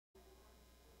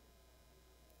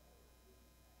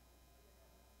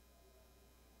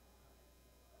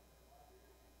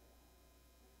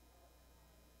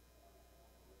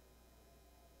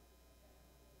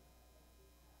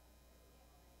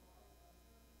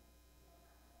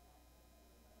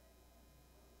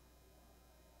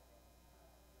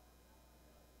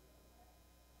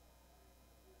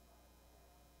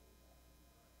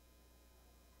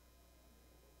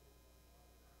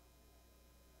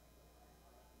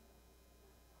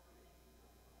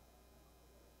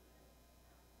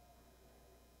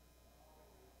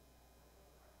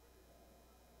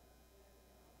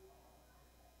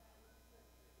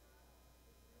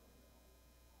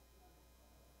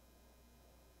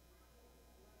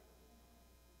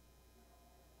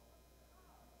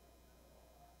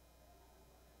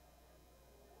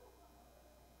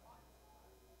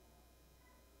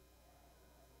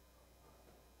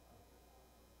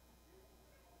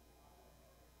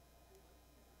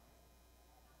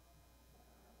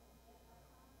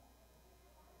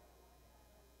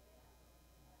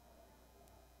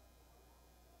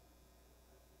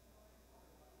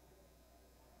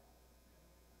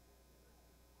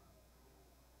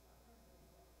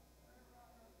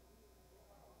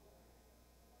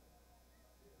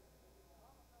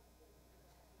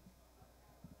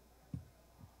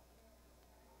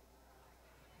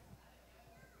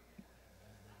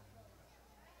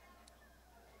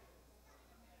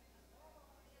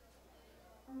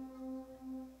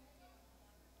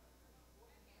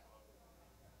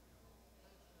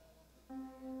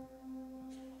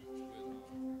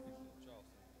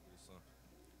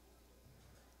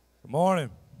Morning.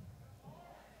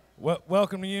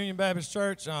 Welcome to Union Baptist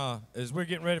Church. As we're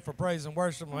getting ready for praise and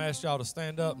worship, I'm going to ask y'all to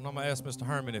stand up, and I'm going to ask Mr.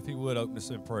 Herman if he would open us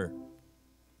in prayer.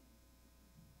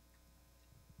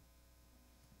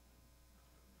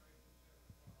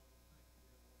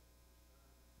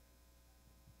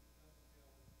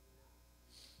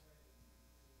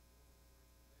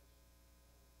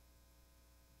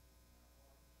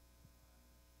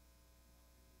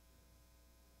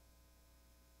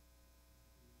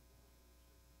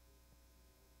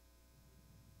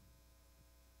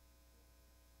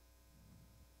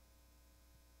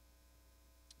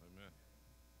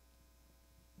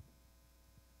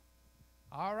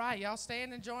 All right, y'all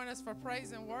stand and join us for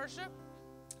praise and worship.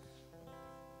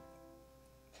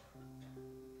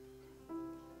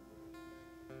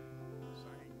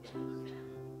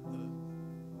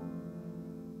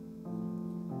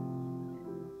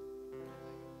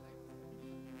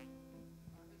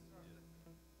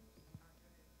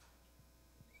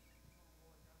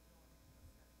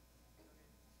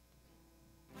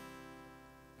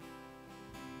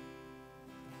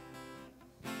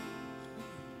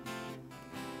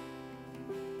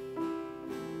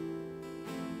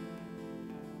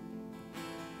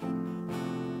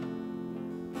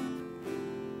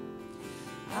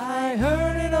 I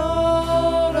heard an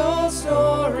old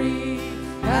story,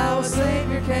 how a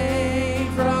Savior came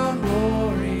from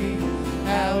glory,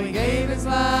 how he gave his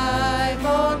life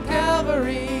on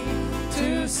Calvary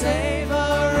to save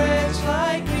a wretch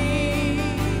like me.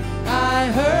 I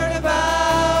heard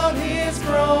about his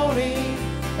groaning,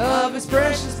 of his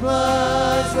precious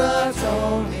blood's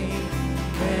atoning,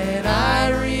 and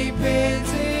I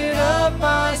repented of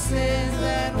my sins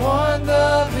and won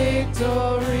the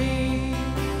victory.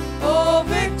 Oh,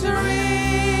 victory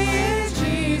in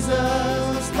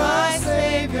Jesus, my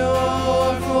Savior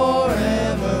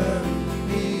forever.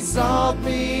 He sought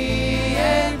me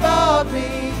and bought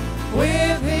me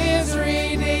with his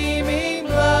redeeming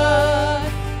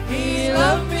blood. He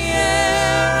loved me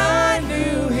ere I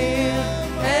knew him,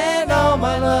 and all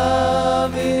my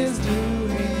love is due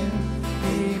him.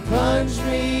 He plunged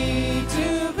me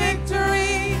to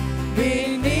victory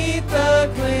beneath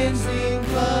the cleansing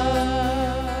flood.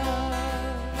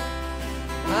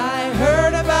 I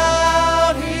heard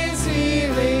about his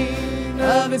healing,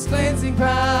 of his cleansing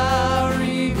power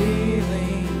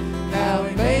revealing, how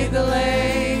he made the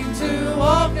lame to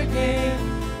walk again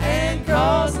and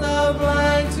caused the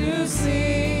blind to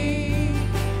see.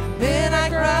 Then I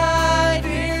cried,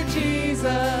 dear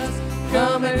Jesus,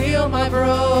 come and heal my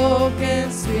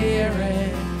broken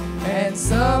spirit. And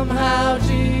somehow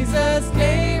Jesus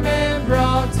came and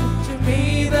brought to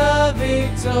me the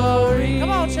victory.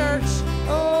 Come on, church.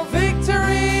 Oh,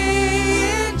 victory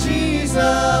in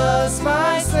Jesus,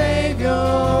 my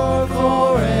Savior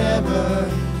forever.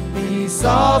 He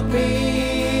sought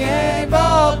me and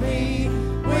bought me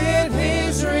with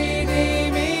his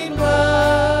redeeming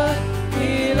blood.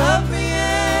 He loved me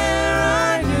ere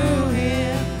I knew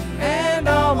him, and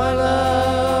all my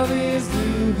love is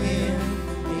due him.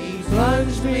 He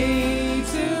plunged me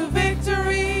to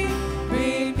victory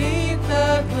beneath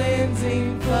the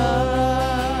cleansing flood.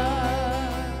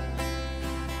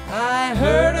 I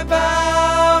heard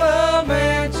about a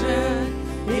mansion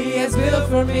he has built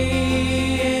for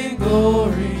me in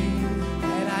glory,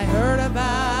 and I heard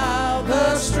about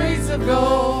the streets of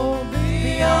gold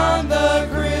beyond the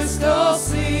crystal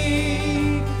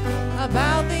sea,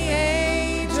 about the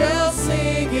angels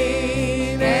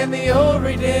singing and the old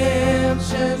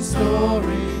redemption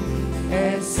story.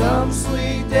 And some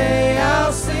sweet day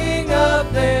I'll sing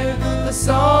up there the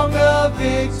song of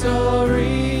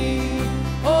victory.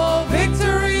 Oh,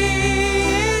 victory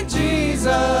in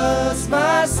Jesus,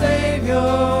 my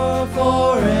Savior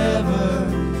forever.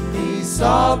 He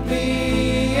sought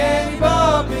me and he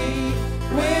bought me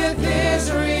with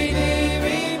his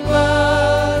redeeming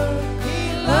blood.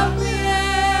 He loved me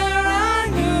ere I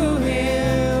knew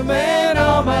him, and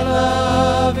all my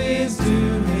love is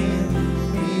due him.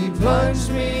 He plunged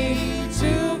me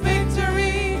to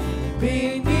victory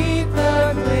beneath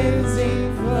the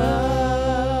cleansing flood.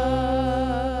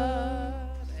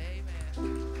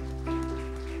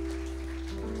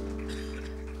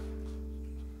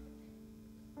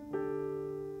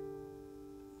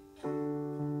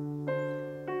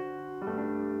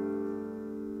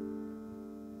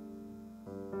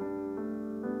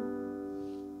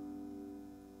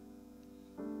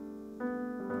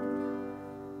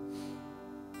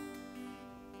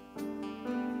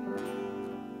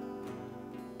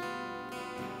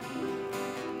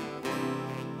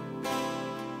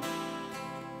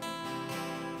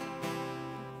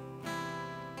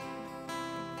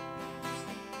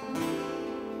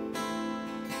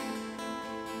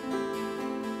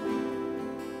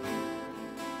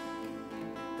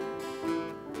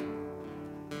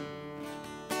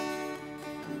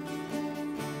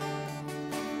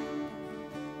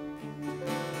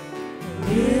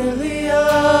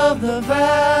 of the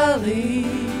valley,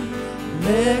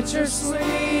 let your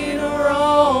sweet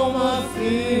aroma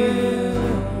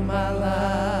fill my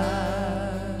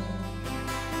life.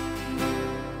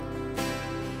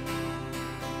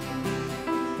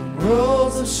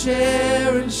 Rose of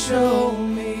Sharon, show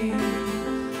me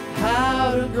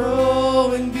how to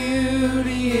grow in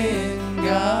beauty in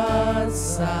God's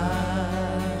sight.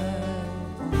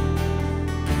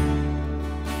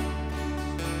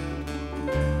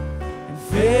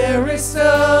 Fairest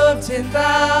of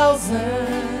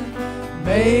 10,000,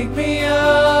 make me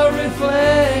a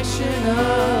reflection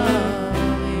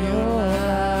of your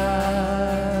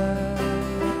light.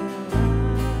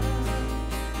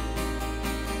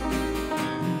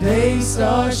 Day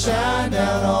star, shine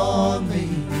down on me,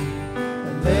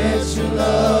 and let your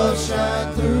love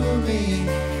shine through me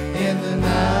in the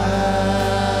night.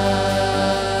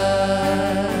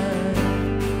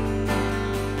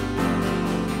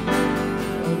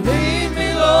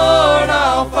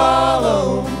 I'll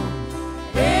follow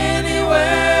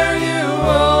anywhere you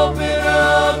open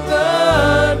up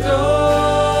the door.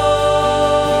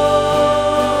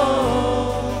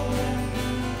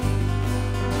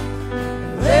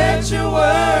 Let your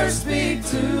word speak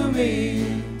to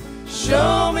me.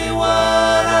 Show me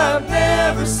what I've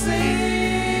never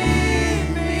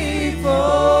seen before.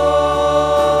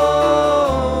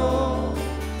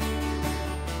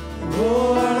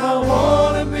 Lord, I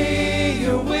want to be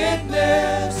your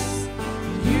witness.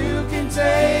 You can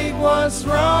take what's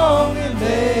wrong and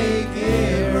make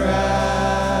it right.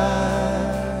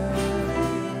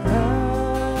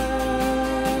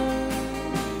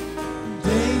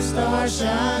 Day star,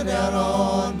 shine down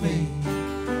on me.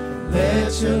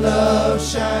 Let your love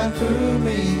shine through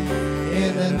me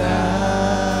in the night.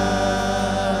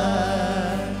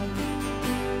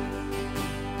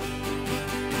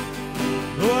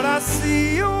 Lord, I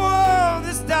see a world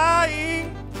that's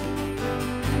dying,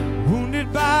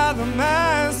 wounded by the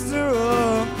master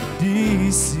of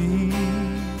deceit.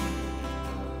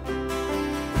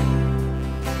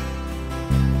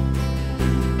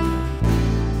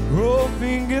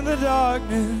 Groping in the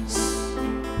darkness,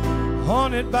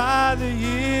 haunted by the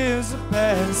years of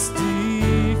past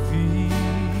defeat.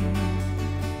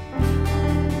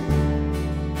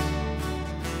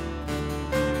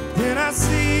 Then I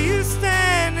see you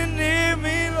standing near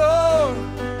me, Lord,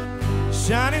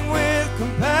 shining with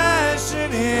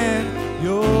compassion in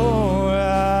your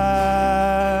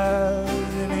eyes,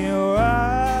 in your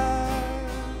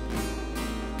eyes.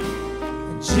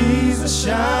 And Jesus,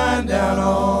 shine down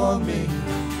on me.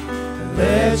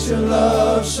 Let your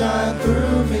love shine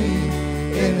through me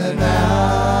in the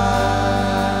night.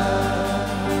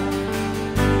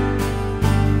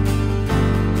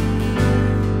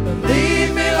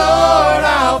 Lead me, Lord,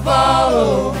 I'll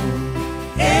follow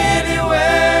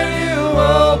anywhere you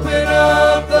open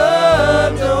up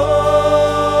the door.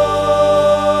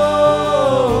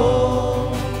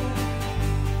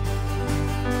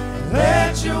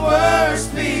 Let your word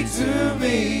speak to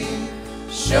me.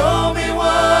 Show me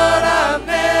what I've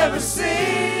never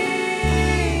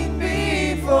seen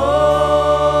before.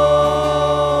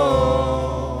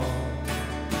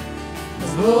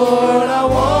 Lord, I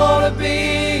want to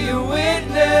be your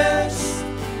witness.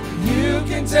 You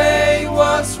can take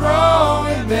what's wrong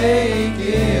and make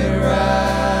it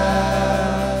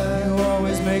right. You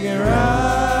always make it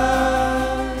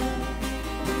right.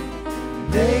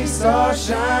 Day star,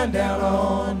 shine down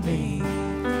on me.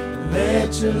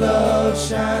 Let your love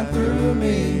shine through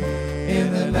me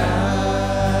in the night.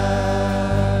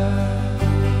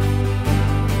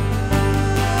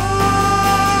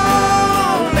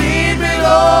 Oh, lead me,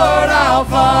 Lord, I'll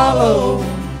follow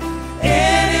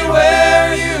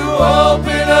anywhere you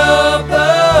open up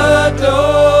the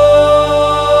door.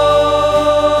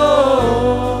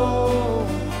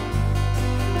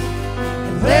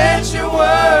 Let your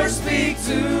word speak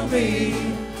to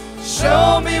me.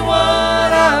 Show me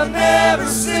what I've never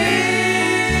seen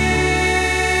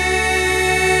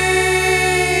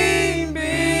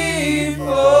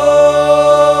before.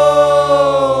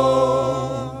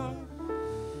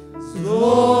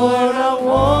 Lord, I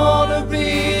want to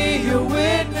be your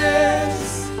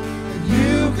witness.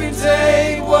 You can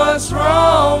take what's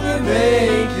wrong and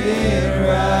make it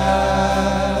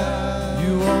right.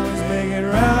 You always make it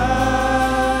right.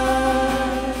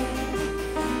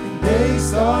 Day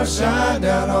star, shine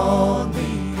down on me.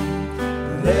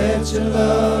 Let your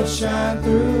love shine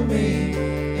through me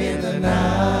in the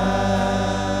night.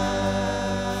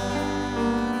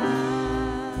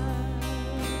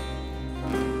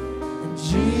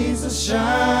 Jesus,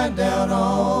 shine down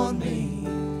on me.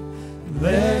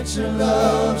 Let your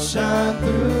love shine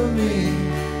through me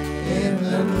in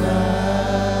the night.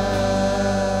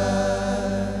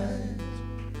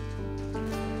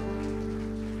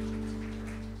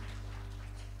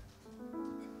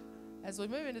 As we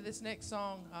move into this next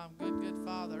song, Good, Good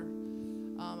Father,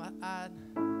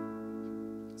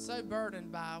 I'm so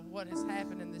burdened by what has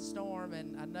happened in this storm,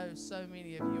 and I know so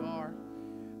many of you are.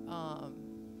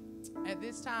 At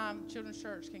this time, Children's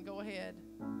Church can go ahead,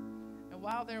 and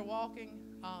while they're walking,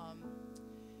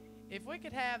 if we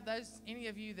could have any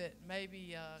of you that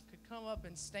maybe could come up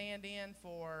and stand in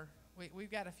for,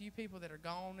 we've got a few people that are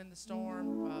gone in the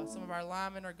storm. Some of our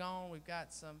linemen are gone. We've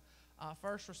got some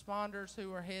first responders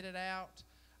who are headed out.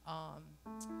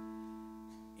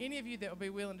 Any of you that would be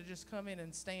willing to just come in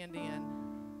and stand in,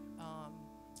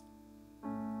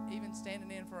 even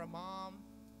standing in for a mom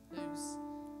who's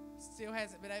still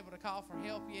hasn't been able to call for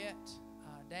help yet,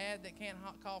 dad that can't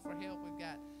call for help. We've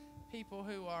got people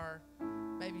who are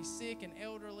maybe sick and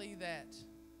elderly that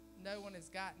no one has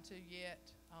gotten to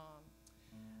yet.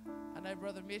 I know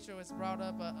Brother Mitchell has brought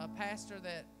up a pastor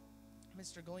that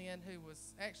Mr. Glenn, who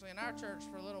was actually in our church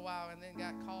for a little while and then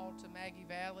got called to Maggie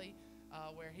Valley,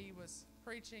 where he was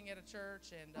preaching at a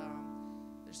church. And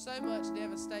there's so much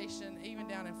devastation, even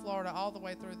down in Florida, all the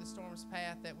way through the storm's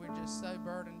path, that we're just so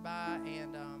burdened by,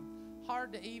 and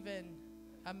hard to even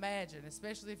imagine,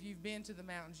 especially if you've been to the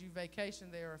mountains, you've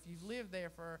vacationed there, or if you've lived there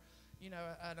for,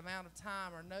 an amount of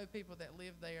time, or know people that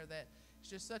live there, that it's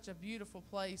just such a beautiful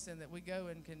place, and that we go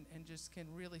and can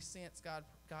really sense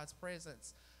God's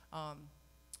presence.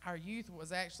 Our youth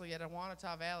was actually at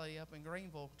Awanata Valley up in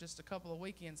Greenville just a couple of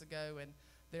weekends ago, and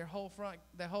their whole front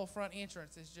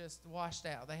entrance is just washed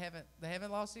out. They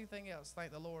haven't lost anything else,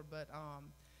 thank the Lord. But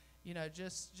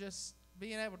just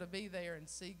being able to be there and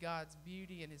see God's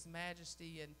beauty and His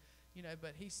majesty, and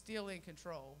but He's still in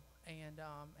control. And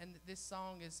this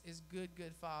song is Good,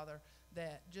 Good Father.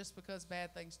 That just because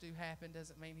bad things do happen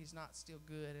doesn't mean He's not still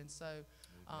good. And so,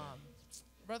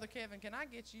 Brother Kevin, can I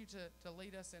get you to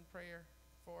lead us in prayer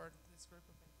for this group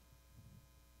of people?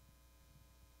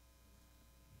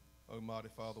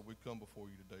 Almighty Father, we come before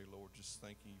you today, Lord, just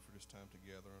thanking you for this time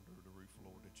together under the roof,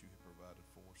 Lord, that you have provided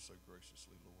for us so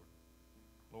graciously, Lord.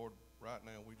 Lord, right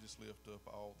now we just lift up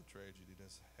all the tragedy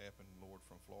that's happened, Lord,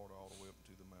 from Florida all the way up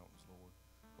to the mountains, Lord.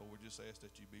 Lord, we just ask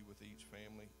that you be with each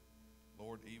family.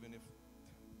 Lord, even if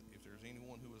there's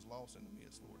anyone who is lost in the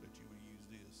midst, Lord, that you would use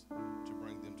this to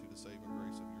bring them to the saving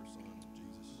grace of your Son,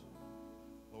 Jesus.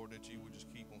 Lord, that you would just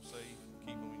keep them safe,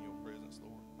 keep them in your presence,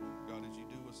 Lord. God, as you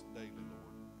do us daily,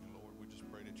 Lord. And Lord, we just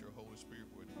pray that your Holy Spirit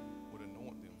would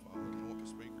anoint them, Father, anoint the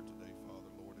speaker today,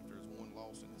 Father. Lord, if there's one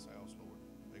lost in this house, Lord,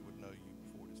 they would know you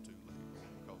before it is too late, Lord,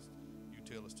 because you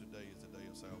tell us today is the day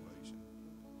of salvation.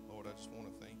 Lord, I just want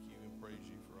to thank you and praise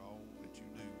you for all that you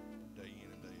do day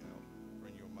in and day out. For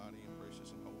in your mighty and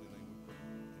precious and holy name we pray.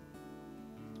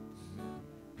 Amen.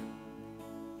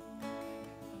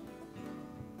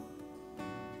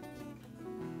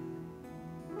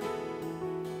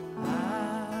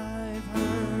 I've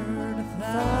heard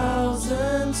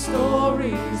 1,000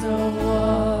 stories of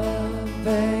what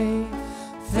they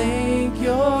think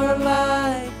you're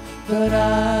like, but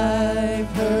I've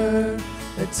heard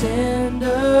the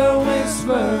tender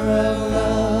whisper of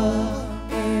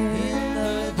love in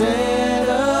the dead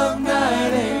of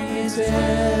night, and you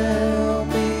tell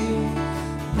me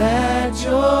that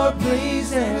you're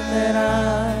pleased and that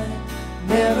I'm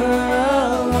never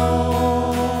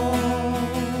alone.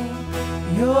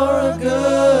 You're a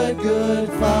good, good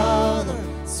Father.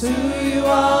 It's who you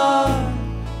are.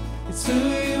 It's who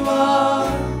you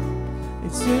are.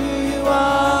 It's who you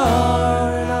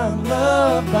are, and I'm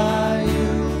loved by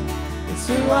you. It's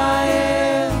who I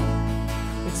am.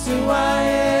 It's who I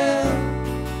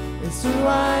am. It's who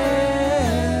I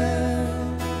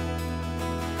am.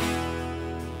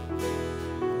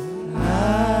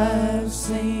 I've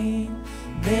seen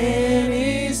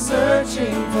many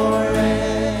searching for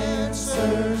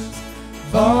answers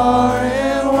far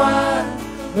and wide,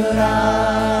 but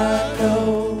I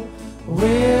know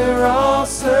we're all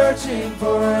searching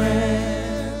for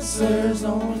answers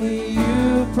only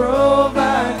you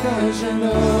provide, 'cause you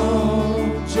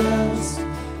know just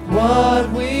what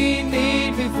we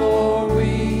need before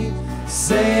we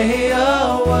say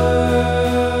a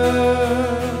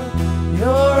word.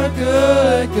 You're a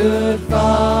good, good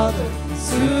Father.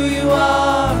 It's who you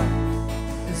are.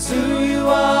 It's who you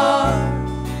are.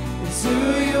 It's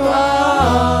who you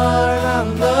are, and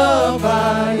I'm loved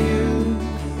by you.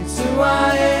 It's who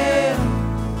I am.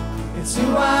 It's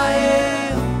who I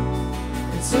am.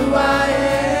 It's who I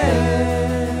am.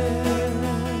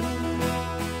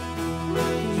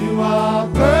 You are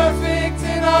perfect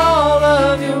in all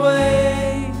of your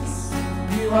ways.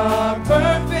 You are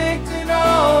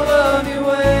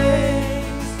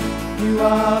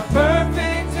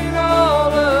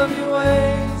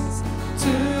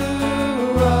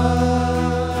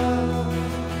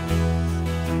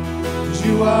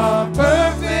You are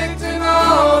perfect in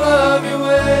all of your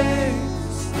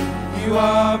ways. You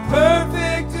are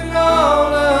perfect in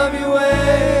all of your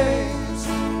ways.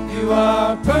 You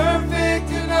are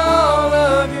perfect in all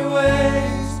of your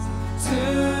ways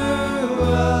to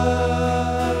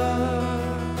us.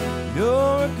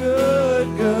 You're a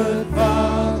good, good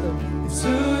Father. It's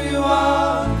who you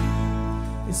are.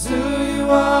 It's who you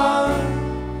are.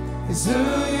 It's who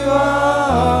you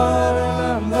are. And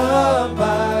I'm loved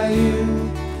by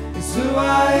you. It's who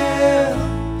I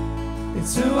am.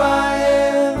 It's who I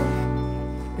am.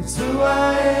 It's who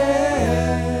I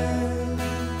am.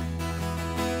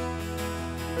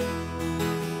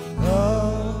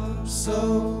 Love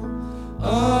so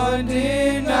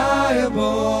undeniable,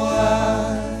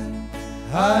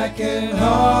 I can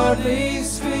hardly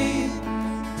speak.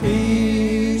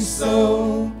 Peace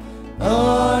so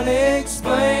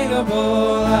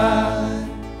unexplainable,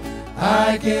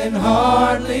 I can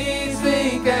hardly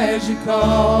think as you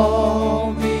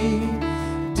call me.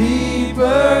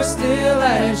 Deeper still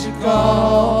as you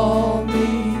call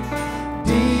me.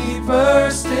 Deeper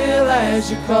still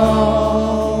as you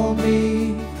call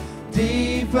me.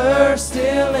 Deeper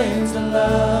still into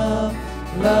love,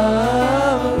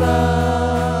 love,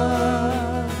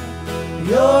 love.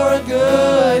 You're a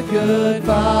good, good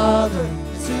Father.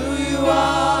 It's who you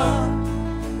are.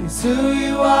 It's who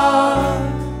you are.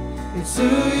 It's who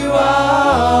you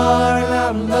are. And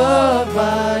I'm loved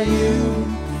by you.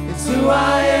 It's who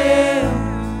I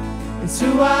am. It's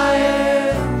who I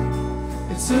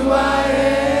am. It's who I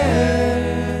am.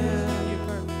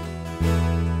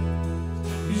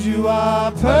 You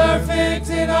are perfect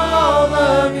in all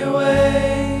of your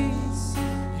ways.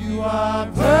 You are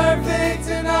perfect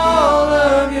in all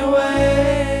of your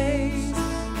ways.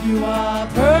 You are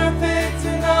perfect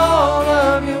in all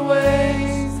of your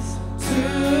ways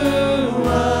to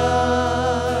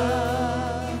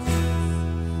us.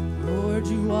 Lord,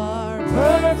 you are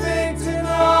perfect in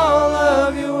all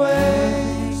of your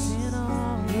ways.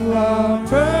 You are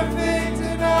perfect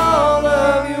in all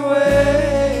of your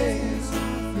ways.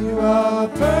 You are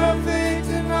perfect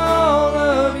in all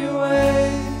of your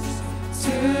ways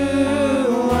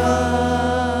to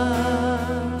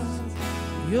us.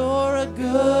 You're a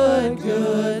good,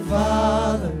 good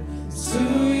Father. It's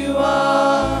who you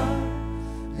are.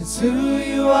 It's who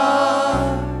you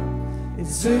are.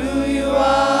 It's who you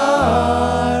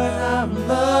are. And I'm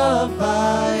loved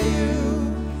by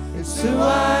you. It's who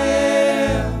I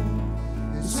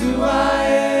am. It's who I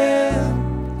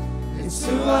am. It's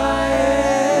who I am.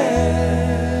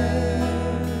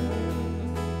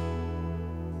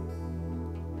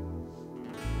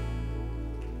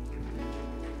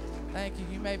 Thank you.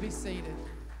 You may be seated.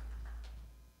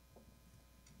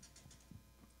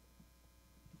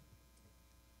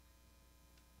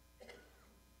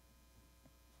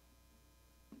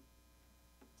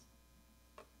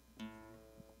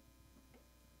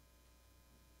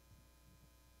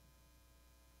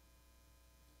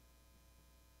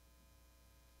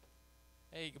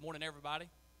 Hey, good morning, everybody.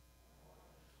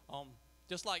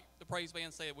 Just like the praise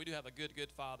band said, we do have a good,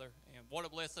 good Father, and what a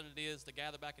blessing it is to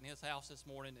gather back in His house this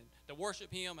morning and to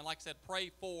worship Him, and like I said,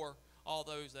 pray for all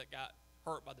those that got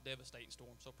hurt by the devastating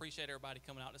storm. So appreciate everybody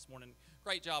coming out this morning.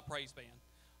 Great job, praise band.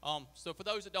 So for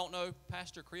those that don't know,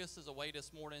 Pastor Chris is away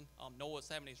this morning. Noah's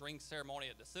having his ring ceremony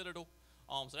at the Citadel,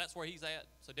 so that's where he's at.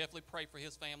 So definitely pray for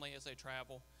his family as they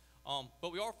travel.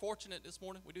 But we are fortunate this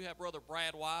morning. We do have Brother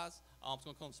Brad Wise. He's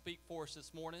going to come speak for us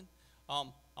this morning. I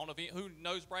don't know who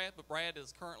knows Brad, but Brad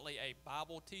is currently a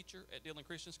Bible teacher at Dillon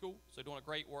Christian School, so doing a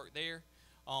great work there.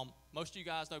 Most of you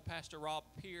guys know Pastor Rob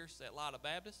Pierce at Lida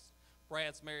Baptist.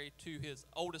 Brad's married to his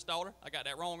oldest daughter. I got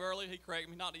that wrong earlier. He corrected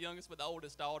me, not the youngest, but the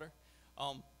oldest daughter.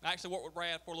 I actually worked with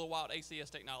Brad for a little while at ACS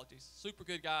Technologies. Super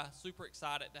good guy, super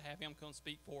excited to have him come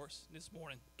speak for us this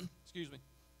morning. Excuse me.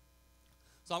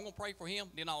 So I'm going to pray for him,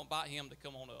 then I'll invite him to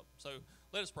come on up. So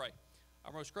let us pray.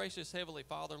 Our most gracious Heavenly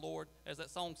Father, Lord, as that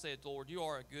song said, Lord, you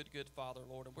are a good, good Father,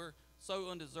 Lord, and we're so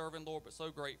undeserving, Lord, but so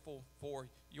grateful for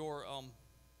your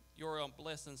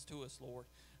blessings to us, Lord.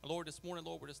 And Lord, this morning,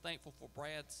 Lord, we're just thankful for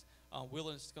Brad's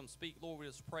willingness to come speak. Lord, we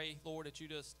just pray, Lord, that you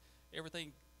just,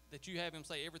 everything, that you have him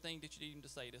say everything that you need him to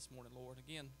say this morning, Lord.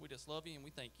 Again, we just love you and we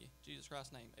thank you. In Jesus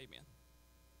Christ's name, amen.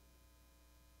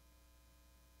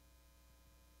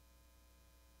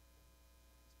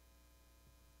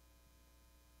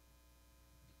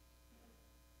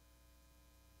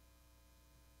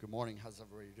 Good morning. How's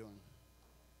everybody doing?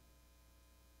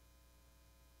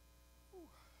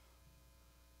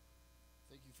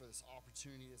 Thank you for this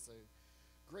opportunity. It's a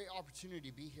great opportunity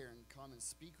to be here and come and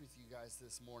speak with you guys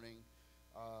this morning.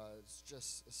 It's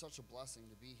just such a blessing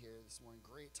to be here this morning.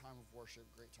 Great time of worship,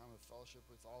 great time of fellowship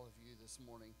with all of you this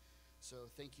morning. So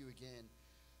thank you again.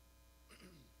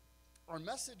 Our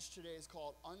message today is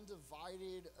called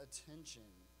Undivided Attention,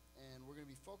 and we're going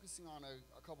to be focusing on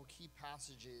a couple key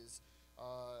passages.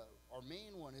 Our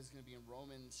main one is going to be in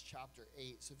Romans chapter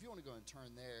 8. So if you want to go and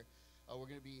turn there, we're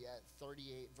going to be at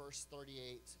 38, verse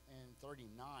 38 and 39.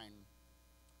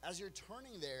 As you're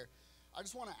turning there, I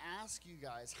just want to ask you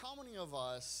guys, how many of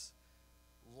us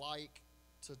like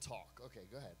to talk? Okay,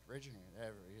 go ahead. Raise your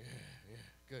hand.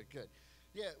 Yeah. Good.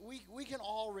 Yeah, we can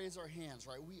all raise our hands,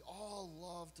 right? We all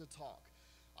love to talk.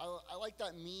 I like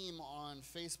that meme on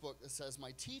Facebook that says,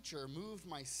 my teacher moved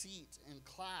my seat in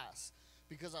class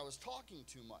because I was talking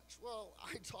too much. Well,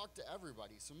 I talk to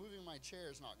everybody, so moving my chair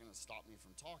is not going to stop me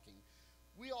from talking.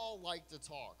 We all like to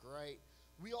talk, right?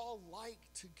 We all like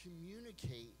to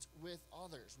communicate with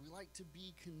others. We like to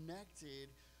be connected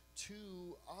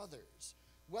to others.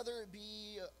 Whether it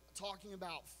be talking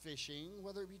about fishing,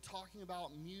 whether it be talking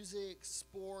about music,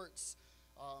 sports,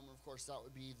 of course that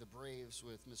would be the Braves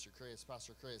with Mr. Chris,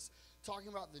 Pastor Chris, talking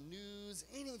about the news,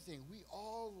 anything. We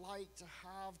all like to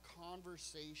have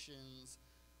conversations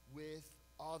with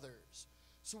others.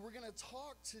 So we're going to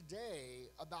talk today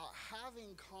about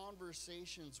having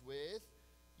conversations with,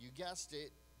 you guessed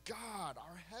it, God,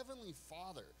 our Heavenly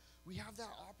Father. We have that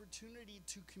opportunity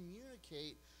to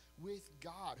communicate with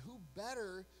God. Who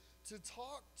better to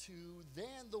talk to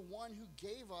than the one who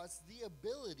gave us the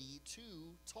ability to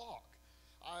talk?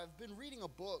 I've been reading a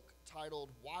book titled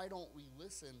Why Don't We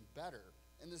Listen Better?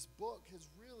 And this book has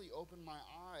really opened my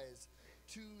eyes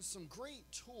to some great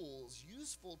tools,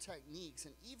 useful techniques,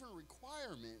 and even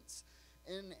requirements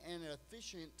in an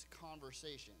efficient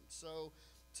conversation. So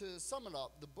to sum it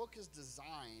up, the book is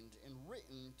designed and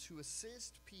written to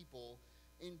assist people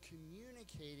in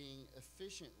communicating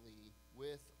efficiently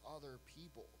with other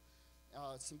people.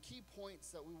 Some key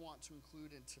points that we want to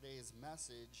include in today's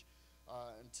message,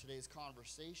 in today's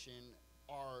conversation,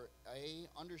 are A,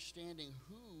 understanding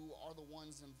who are the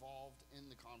ones involved in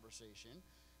the conversation,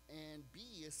 and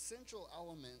B, essential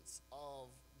elements of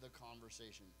the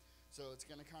conversation. So it's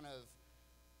going to kind of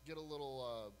get a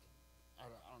little, I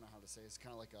don't know how to say it. It's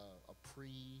kind of like a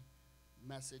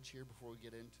pre-message here before we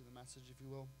get into the message, if you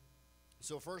will.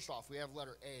 So first off, we have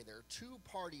letter A. There are two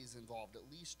parties involved, at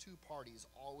least two parties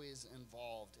always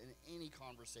involved in any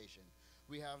conversation.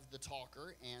 We have the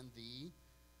talker and the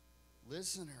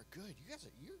listener. Good.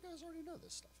 You guys already know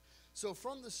this stuff. So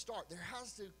from the start, there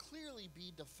has to clearly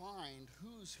be defined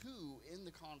who's who in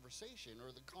the conversation,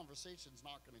 or the conversation's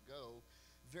not going to go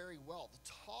very well.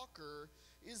 The talker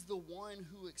is the one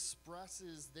who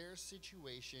expresses their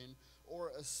situation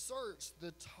or asserts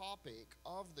the topic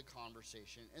of the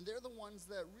conversation, and they're the ones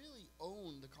that really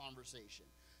own the conversation.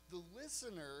 The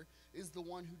listener is the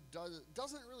one who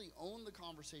doesn't really own the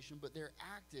conversation, but they're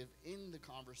active in the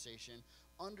conversation,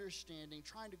 understanding,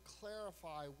 trying to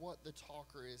clarify what the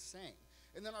talker is saying.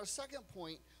 And then our second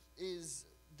point is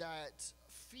that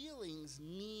feelings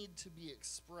need to be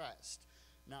expressed.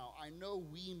 Now, I know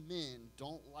we men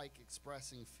don't like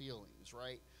expressing feelings,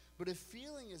 right? But if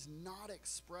feeling is not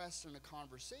expressed in a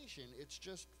conversation, it's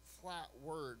just flat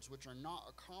words which are not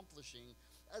accomplishing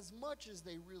as much as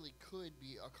they really could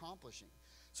be accomplishing.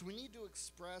 So we need to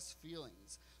express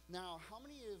feelings. Now, how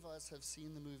many of us have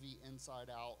seen the movie Inside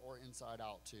Out or Inside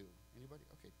Out 2? Anybody?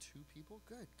 Okay, 2 people?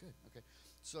 Good. Okay.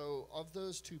 So of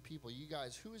those 2 people, you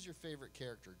guys, who is your favorite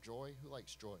character? Joy? Who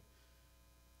likes joy?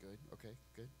 Good. Okay,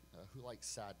 good. Who likes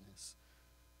sadness?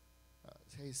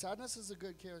 Hey, sadness is a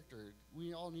good character.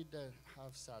 We all need to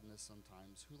have sadness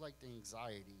sometimes. Who liked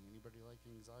anxiety? Anybody like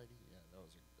anxiety?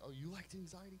 Yeah, you liked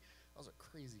anxiety? That was a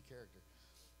crazy character.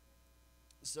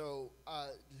 So,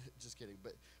 just kidding.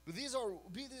 But these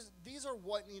are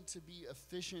what need to be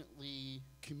efficiently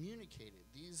communicated.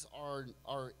 These are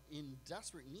in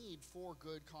desperate need for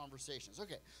good conversations.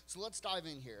 Okay, so let's dive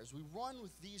in here. As we run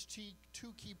with these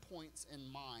 2 key points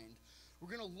in mind, we're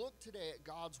going to look today at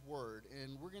God's Word,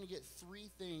 and we're going to get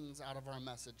 3 things out of our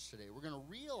message today. We're going to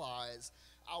realize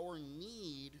our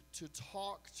need to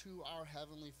talk to our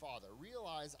Heavenly Father.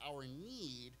 Realize our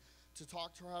need to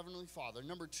talk to our Heavenly Father.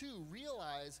 Number 2,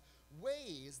 realize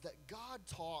ways that God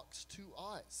talks to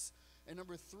us. And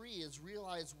number 3 is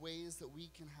realize ways that we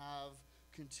can have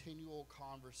continual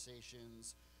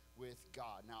conversations with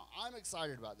God. Now, I'm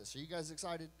excited about this. Are you guys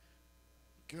excited?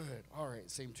 Good. All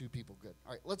right. Same 2 people. Good.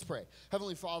 All right. Let's pray.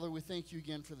 Heavenly Father, we thank you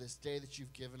again for this day that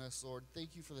you've given us, Lord.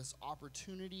 Thank you for this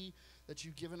opportunity that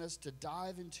you've given us to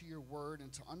dive into your word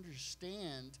and to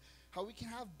understand how we can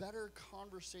have better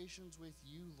conversations with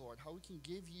you, Lord. How we can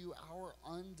give you our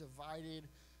undivided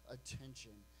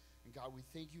attention. And God, we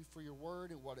thank you for your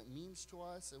word and what it means to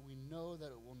us, and we know that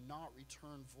it will not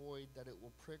return void, that it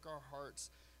will prick our hearts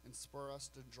and spur us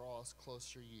to draw us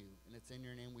closer to you. And it's in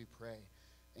your name we pray.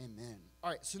 Amen.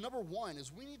 All right, so number one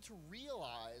is we need to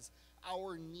realize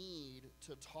our need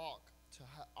to talk to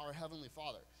our Heavenly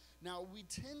Father. Now, we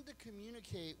tend to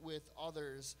communicate with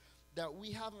others that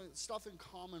we have stuff in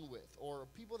common with, or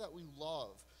people that we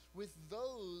love, with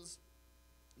those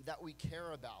that we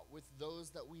care about, with those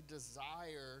that we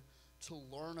desire to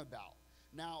learn about.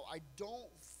 Now, I don't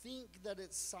think that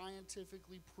it's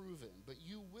scientifically proven, but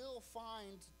you will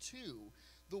find, too,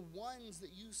 the ones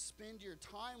that you spend your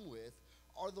time with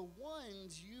are the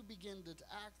ones you begin to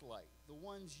act like, the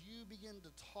ones you begin to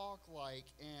talk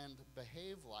like and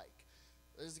behave like.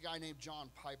 There's a guy named John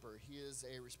Piper. He is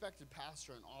a respected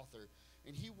pastor and author,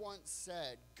 and he once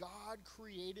said, God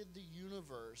created the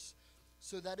universe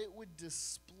so that it would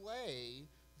display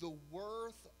the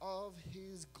worth of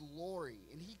his glory.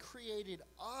 And he created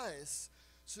us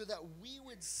so that we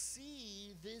would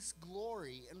see this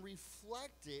glory and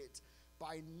reflect it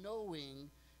by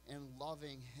knowing and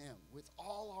loving him with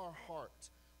all our heart,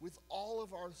 with all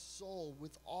of our soul,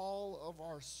 with all of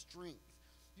our strength.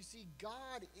 You see,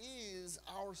 God is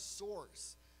our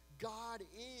source. God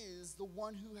is the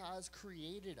one who has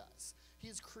created us. He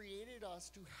has created us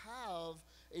to have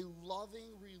a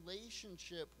loving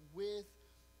relationship with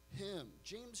him.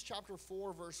 James chapter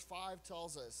 4 verse 5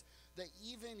 tells us that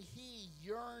even he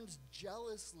yearns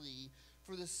jealously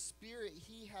for the spirit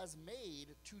he has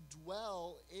made to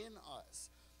dwell in us.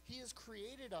 He has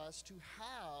created us to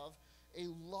have a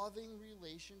loving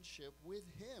relationship with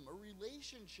him, a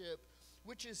relationship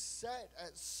which is set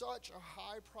at such a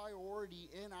high priority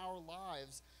in our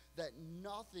lives that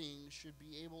nothing should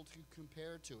be able to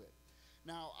compare to it.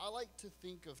 Now, I like to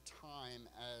think of time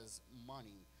as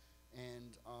money,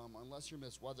 and unless you're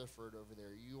Miss Weatherford over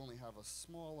there, you only have a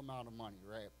small amount of money,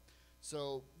 right?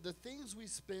 So the things we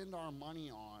spend our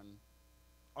money on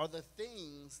are the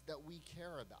things that we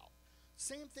care about.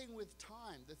 Same thing with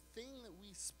time. The thing that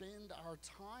we spend our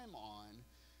time on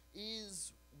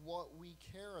is what we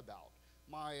care about.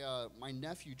 My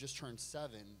nephew just turned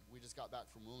 7. We just got back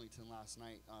from Wilmington last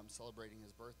night, celebrating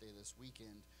his birthday this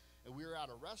weekend. And we were at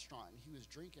a restaurant, and he was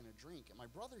drinking a drink. And my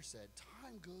brother said,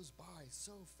 time goes by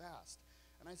so fast.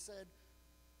 And I said,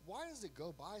 why does it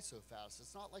go by so fast?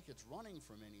 It's not like it's running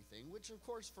from anything, which, of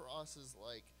course, for us is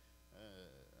like,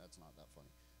 that's not that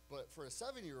funny. But for a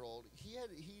 7-year-old, he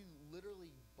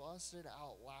literally busted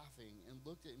out laughing and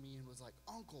looked at me and was like,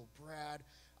 Uncle Brad,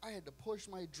 I had to push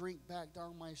my drink back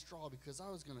down my straw because I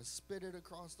was going to spit it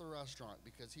across the restaurant,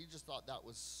 because he just thought that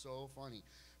was so funny.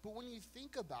 But when you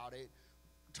think about it,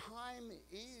 time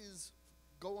is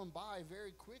going by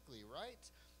very quickly,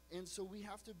 right? And so we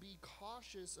have to be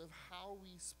cautious of how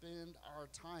we spend our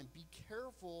time. Be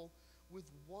careful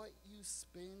with what you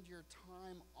spend your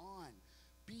time on.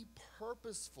 Be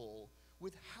purposeful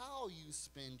with how you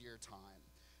spend your time,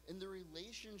 and the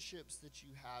relationships that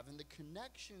you have, and the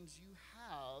connections you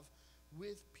have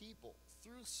with people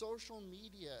through social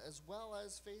media as well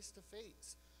as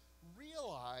face-to-face.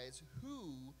 Realize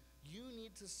who you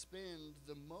need to spend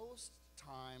the most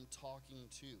time talking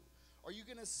to. Are you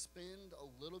going to spend a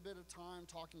little bit of time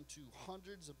talking to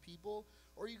hundreds of people,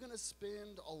 or are you going to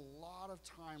spend a lot of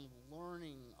time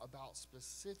learning about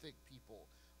specific people,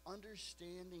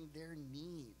 understanding their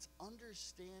needs,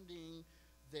 understanding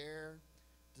their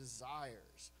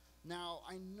desires? Now,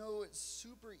 I know it's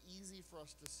super easy for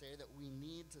us to say that we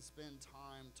need to spend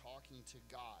time talking to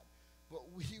God,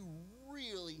 but we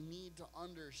really need to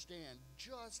understand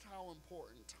just how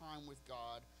important time with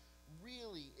God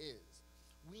really is.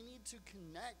 We need to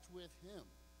connect with him.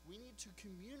 We need to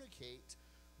communicate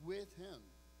with him.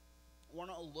 I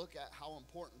want to look at how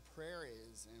important prayer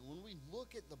is, and when we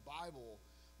look at the Bible,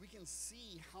 we can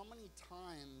see how many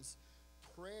times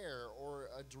prayer, or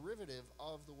a derivative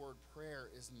of the word prayer,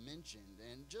 is mentioned.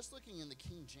 And just looking in the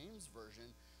King James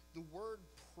Version, the word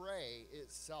pray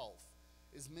itself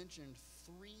is mentioned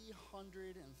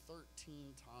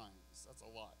 313 times. That's a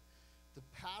lot. The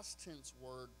past tense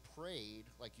word prayed,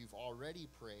 like you've already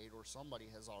prayed or somebody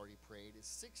has already prayed, is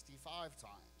 65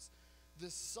 times. The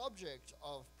subject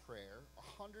of prayer,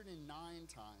 109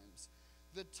 times.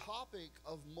 The topic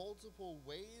of multiple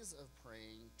ways of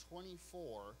praying,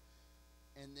 24,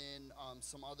 and then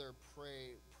some other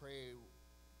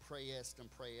prayest and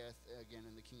prayeth, again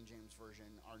in the King James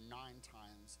Version, are 9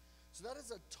 times. So that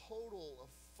is a total of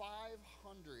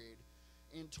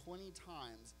 520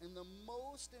 times. In the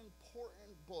most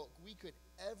important book we could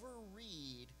ever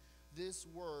read this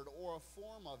word, or a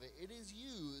form of it, it is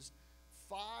used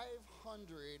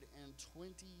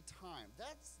 520 times.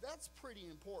 That's pretty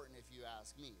important if you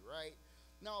ask me, right?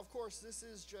 Now, of course, this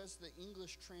is just the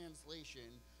English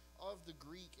translation of the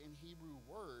Greek and Hebrew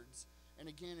words. And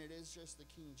again, it is just the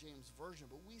King James Version,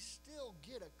 but we still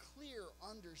get a clear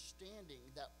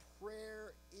understanding that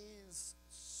prayer is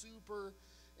super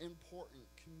important.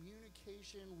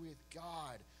 Communication with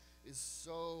God is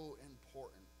so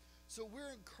important. So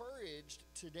we're encouraged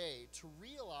today to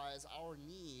realize our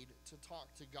need to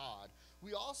talk to God.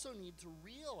 We also need to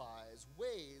realize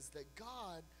ways that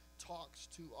God talks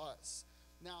to us.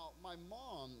 Now, my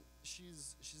mom,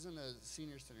 she's in a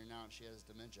senior center now, and she has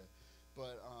dementia.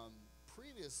 But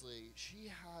previously, she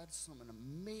had some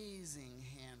amazing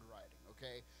handwriting,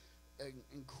 okay? An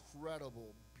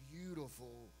incredible,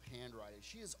 beautiful handwriting.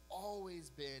 She has always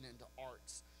been into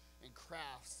arts and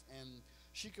crafts, and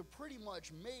she could pretty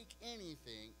much make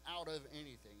anything out of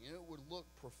anything, and it would look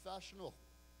professional.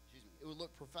 It would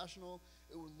look professional.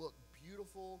 It would look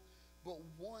beautiful. But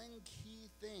one key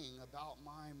thing about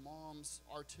my mom's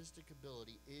artistic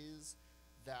ability is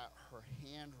that her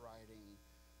handwriting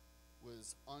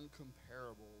was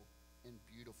uncomparable and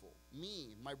beautiful.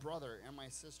 Me, my brother, and my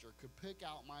sister could pick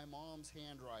out my mom's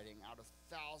handwriting out of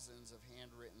thousands of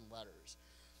handwritten letters.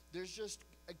 There's just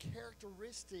a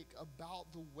characteristic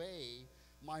about the way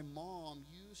my mom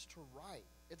used to write.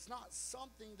 It's not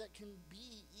something that can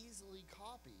be easily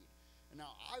copied. And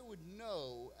now, I would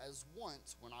know as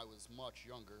once when I was much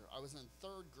younger, I was in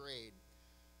third grade.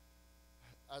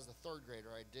 As a third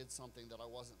grader, I did something that I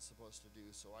wasn't supposed to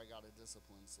do, so I got a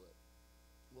discipline slip.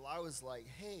 Well, I was like,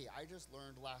 hey, I just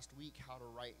learned last week how to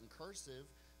write in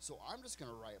cursive, so I'm just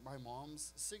going to write my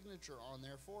mom's signature on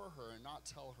there for her and not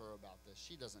tell her about this.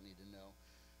 She doesn't need to know.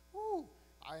 Woo!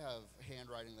 I have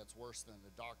handwriting that's worse than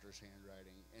the doctor's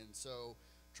handwriting, and so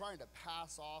trying to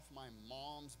pass off my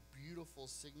mom's beautiful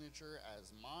signature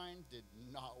as mine did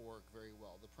not work very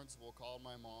well. The principal called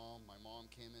my mom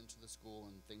came into the school,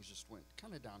 and things just went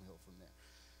kind of downhill from there.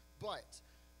 But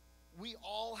we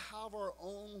all have our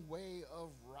own way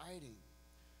of writing,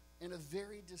 and a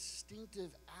very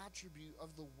distinctive attribute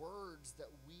of the words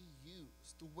that we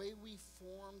use. The way we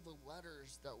form the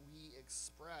letters that we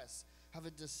express have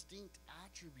a distinct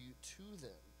attribute to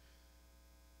them.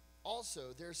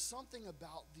 Also, there's something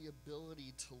about the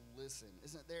ability to listen,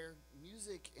 isn't there?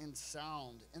 Music and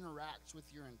sound interacts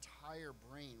with your entire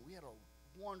brain. We had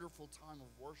a wonderful time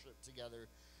of worship together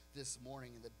this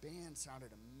morning, and the band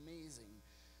sounded amazing.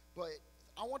 But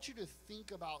I want you to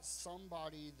think about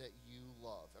somebody that you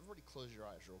love. Everybody close your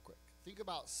eyes real quick. Think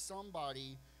about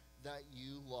somebody that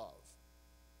you love.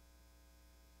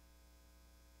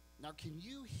 Now, can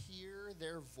you hear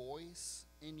their voice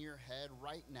in your head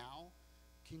right now?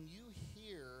 Can you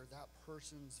hear that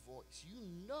person's voice? You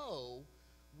know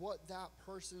what that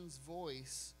person's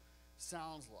voice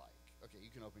sounds like. Okay, you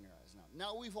can open your eyes now.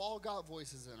 Now, we've all got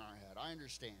voices in our head. I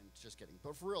understand. Just kidding.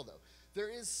 But for real, though, there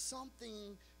is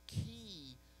something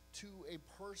key to a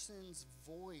person's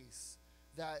voice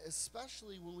that,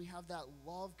 especially when we have that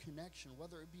love connection,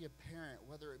 whether it be a parent,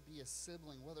 whether it be a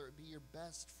sibling, whether it be your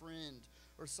best friend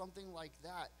or something like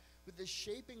that, with the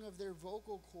shaping of their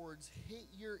vocal cords hit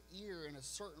your ear in a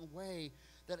certain way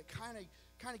that it kind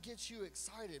of gets you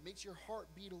excited, makes your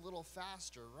heart beat a little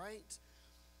faster, right?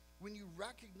 When you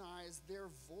recognize their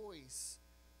voice,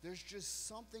 there's just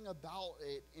something about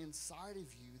it inside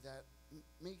of you that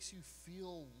makes you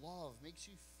feel love, makes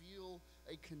you feel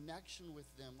a connection with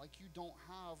them like you don't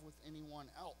have with anyone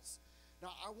else.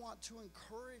 Now, I want to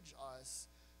encourage us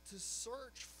to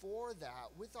search for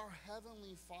that with our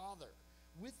Heavenly Father,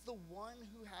 with the one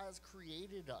who has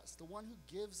created us, the one who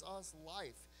gives us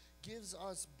life, gives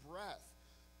us breath.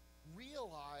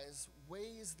 Realize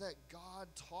ways that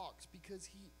God talks, because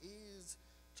he is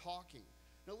talking.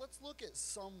 Now let's look at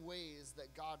some ways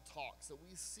that God talks that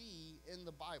we see in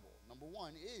the Bible. Number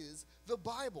one is the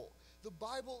Bible. The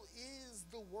Bible is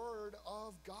the Word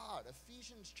of God.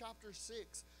 Ephesians chapter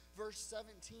 6 verse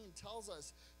 17 tells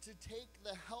us to take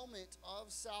the helmet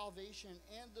of salvation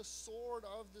and the sword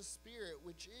of the Spirit,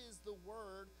 which is the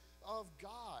Word of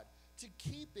God, to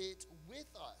keep it with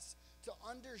us, to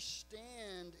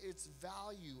understand its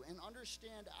value and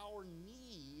understand our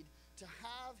need to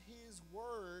have his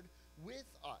word with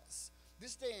us.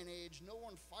 This day and age, no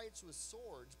one fights with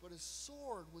swords, but a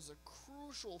sword was a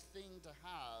crucial thing to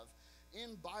have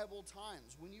in Bible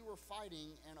times when you were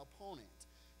fighting an opponent.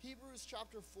 Hebrews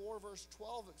chapter 4 verse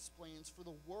 12 explains, "For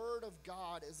the word of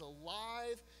God is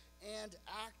alive and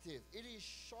active. It is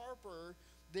sharper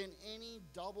than any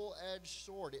double-edged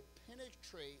sword. It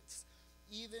penetrates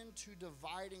even to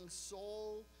dividing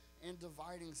soul and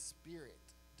dividing spirit,"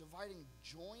 dividing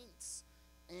joints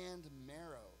and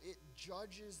marrow. It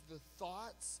judges the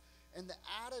thoughts and the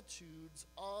attitudes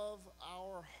of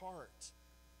our heart.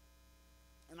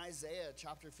 In Isaiah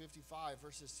chapter 55,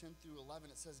 verses 10 through 11,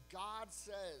 it says, God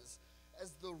says,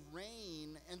 as the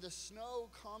rain and the snow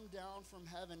come down from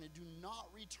heaven and do not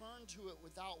return to it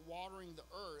without watering the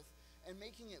earth and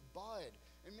making it bud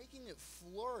and making it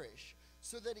flourish,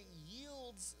 so that it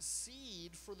yields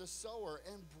seed for the sower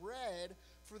and bread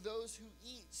for those who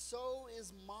eat, so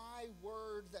is my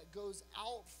word that goes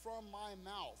out from my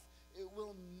mouth. It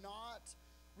will not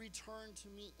return to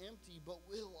me empty, but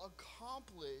will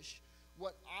accomplish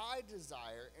what I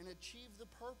desire and achieve the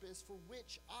purpose for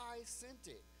which I sent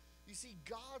it. You see,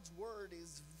 God's word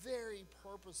is very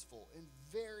purposeful and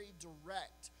very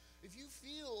direct. If you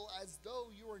feel as though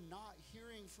you are not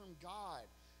hearing from God,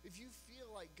 if you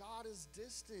feel like God is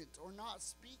distant or not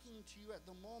speaking to you at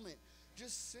the moment,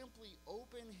 just simply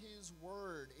open his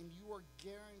word and you are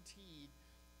guaranteed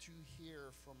to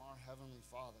hear from our Heavenly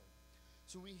Father.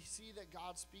 So we see that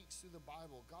God speaks through the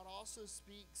Bible. God also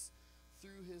speaks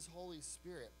through his Holy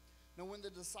Spirit. Now, when the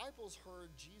disciples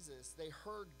heard Jesus, they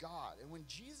heard God. And when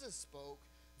Jesus spoke,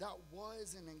 that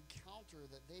was an encounter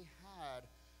that they had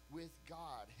with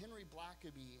God. Henry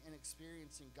Blackaby, in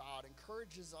Experiencing God,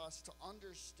 encourages us to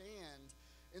understand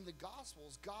in the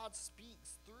Gospels, God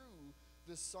speaks through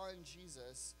the Son,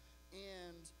 Jesus,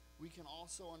 and we can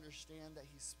also understand that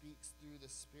he speaks through the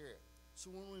Spirit. So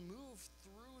when we move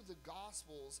through the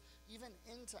Gospels, even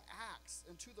into Acts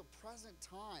and to the present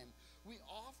time, we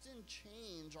often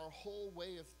change our whole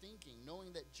way of thinking,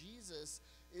 knowing that Jesus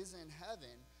is in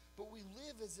heaven, but we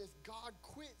live as if God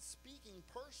quit speaking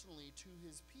personally to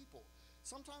his people.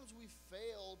 Sometimes we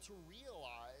fail to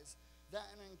realize that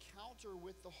an encounter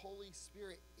with the Holy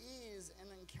Spirit is an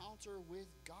encounter with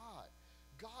God.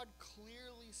 God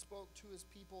clearly spoke to his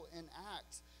people in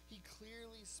Acts. He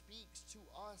clearly speaks to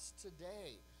us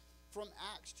today. From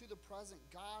Acts to the present,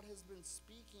 God has been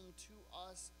speaking to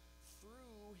us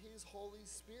through his Holy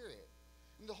Spirit.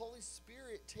 And the Holy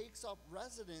Spirit takes up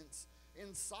residence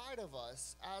inside of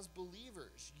us as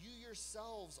believers. You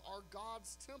yourselves are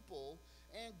God's temple,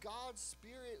 and God's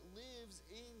Spirit lives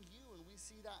in you. And we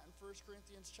see that in 1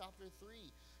 Corinthians chapter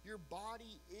 3. Your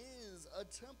body is a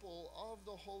temple of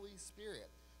the Holy Spirit,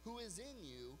 who is in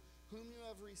you, whom you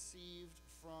have received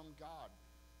from God.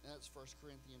 And that's 1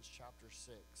 Corinthians chapter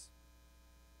 6.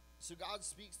 So God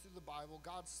speaks through the Bible.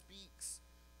 God speaks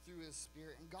through his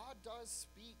Spirit. And God does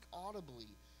speak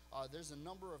audibly. There's a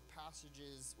number of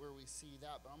passages where we see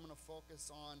that, but I'm going to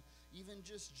focus on even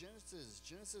just Genesis.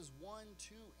 Genesis 1,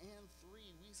 2, and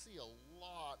 3. We see a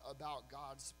lot about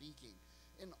God speaking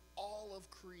in all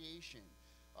of creation.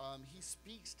 He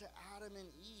speaks to Adam and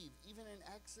Eve. Even in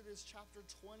Exodus chapter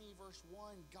 20, verse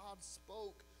 1, God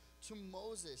spoke to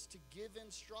Moses to give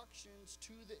instructions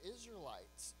to the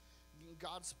Israelites.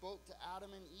 God spoke to Adam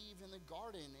and Eve in the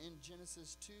garden in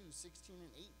Genesis 2, 16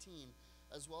 and 18,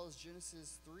 as well as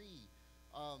Genesis 3.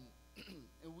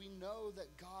 And we know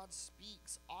that God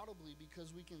speaks audibly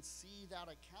because we can see that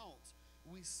account.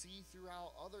 We see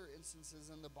throughout other instances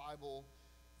in the Bible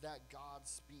that God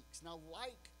speaks. Now,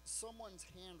 like someone's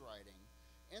handwriting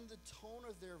and the tone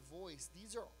of their voice,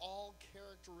 these are all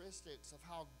characteristics of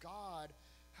how God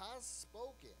has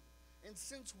spoken. And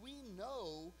since we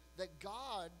know that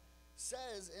God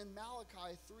says in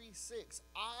Malachi 3:6,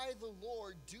 I, the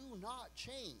Lord, do not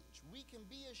change, we can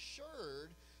be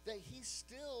assured that he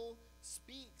still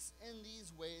speaks in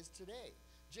these ways today.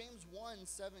 James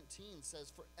 1:17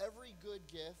 says, for every good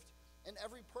gift and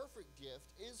every perfect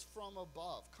gift is from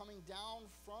above, coming down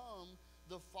from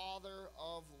the Father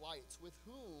of lights, with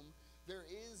whom there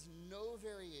is no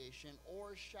variation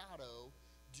or shadow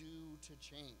due to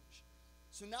change.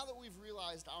 So now that we've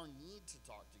realized our need to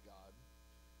talk to God,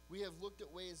 we have looked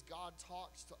at ways God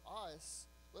talks to us.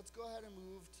 Let's go ahead and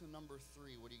move to number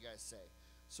 3. What do you guys say?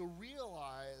 So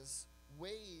realize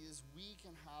ways we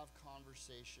can have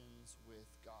conversations with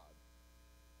God.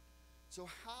 So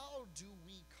how do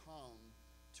we come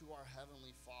to our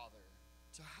Heavenly Father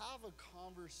to have a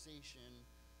conversation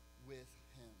with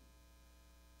him?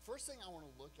 First thing I want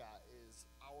to look at is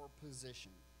our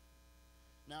position.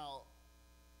 Now,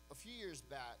 a few years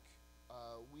back,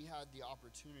 we had the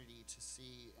opportunity to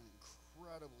see an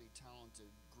incredibly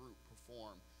talented group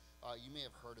perform. You may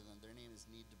have heard of them. Their name is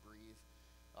Need to Breathe.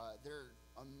 They're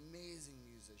amazing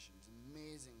musicians,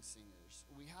 amazing singers.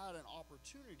 We had an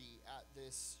opportunity at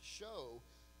this show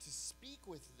to speak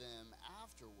with them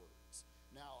afterwards.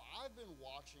 Now, I've been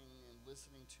watching and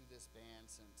listening to this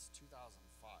band since 2005.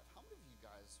 How many of you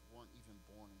guys weren't even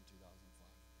born in 2005?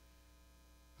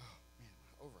 Oh, man,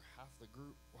 over half the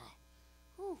group. Wow.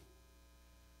 Whew.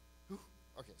 Whew.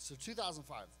 Okay, so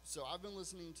 2005. So I've been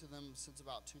listening to them since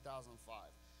about 2005.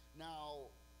 Now,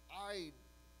 I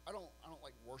don't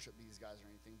like worship these guys or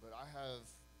anything, but I have,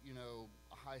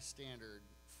 a high standard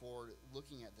for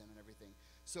looking at them and everything.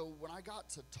 So when I got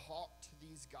to talk to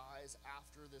these guys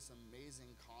after this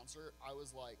amazing concert, I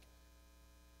was like,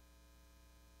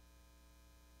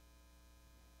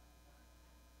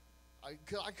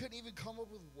 I couldn't even come up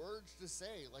with words to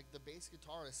say. Like the bass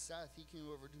guitarist, Seth, he came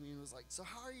over to me and was like, so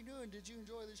how are you doing? Did you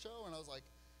enjoy the show? And I was like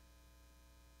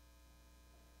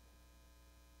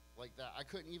that. I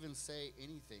couldn't even say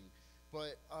anything.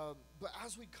 But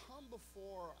as we come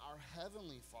before our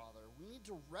Heavenly Father, we need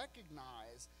to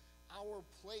recognize our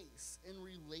place in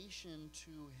relation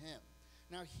to Him.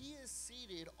 Now, He is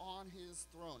seated on His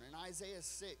throne. In Isaiah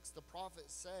 6, the prophet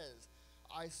says,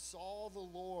 I saw the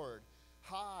Lord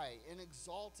high and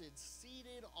exalted,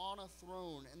 seated on a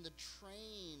throne, and the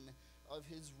train of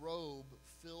His robe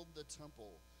filled the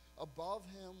temple. Above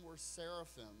Him were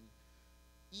seraphim,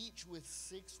 each with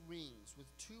 6 wings. With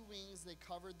 2 wings they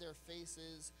covered their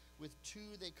faces, with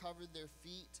 2 they covered their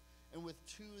feet, and with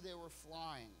 2 they were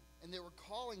flying. And they were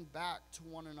calling back to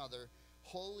one another,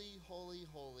 Holy, holy,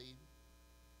 holy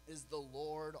is the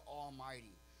Lord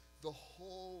Almighty. The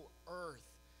whole earth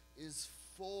is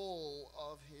full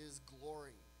of His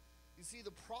glory. You see,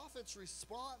 the prophet's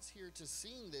response here to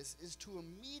seeing this is to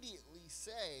immediately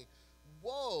say,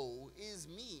 woe is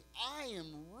me, I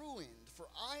am ruined, for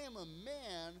I am a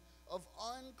man of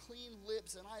unclean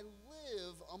lips, and I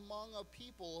live among a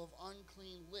people of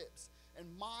unclean lips. And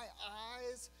my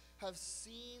eyes have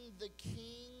seen the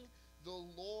King, the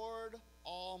Lord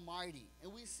Almighty.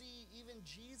 And we see even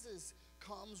Jesus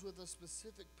comes with a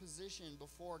specific position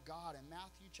before God in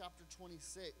Matthew chapter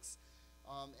 26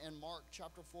 and Mark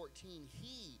chapter 14.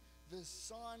 He, the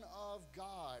Son of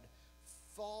God,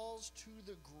 falls to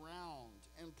the ground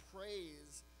and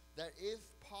prays that if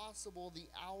possible the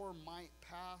hour might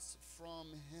pass from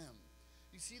him.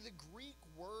 You see, the Greek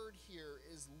word here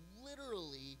is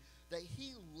literally that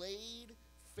he laid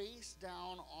face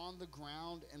down on the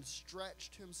ground and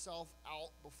stretched himself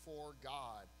out before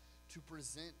God to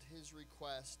present his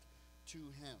request to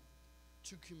him,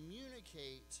 to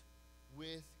communicate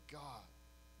with God.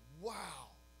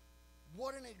 Wow,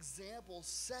 what an example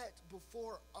set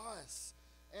before us.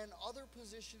 And other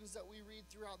positions that we read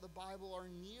throughout the Bible are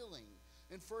kneeling.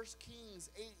 In 1 Kings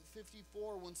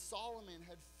 8:54, when Solomon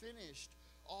had finished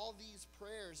all these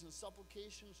prayers and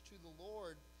supplications to the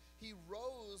Lord, he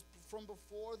rose from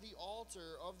before the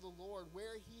altar of the Lord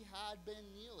where he had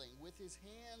been kneeling with his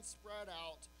hands spread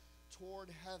out toward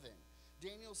heaven.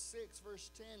 Daniel 6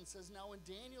 verse 10 says, now when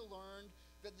Daniel learned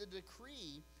that the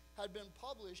decree had been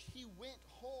published, he went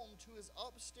home to his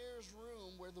upstairs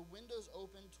room where the windows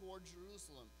opened toward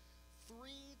Jerusalem. 3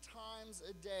 times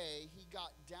a day he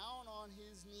got down on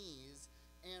his knees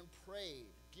and prayed,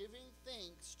 giving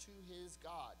thanks to his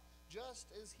God,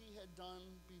 just as he had done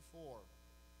before.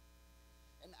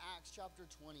 In Acts chapter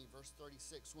 20, verse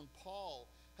 36, when Paul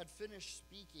had finished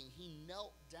speaking, he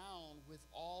knelt down with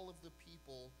all of the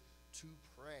people to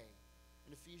pray.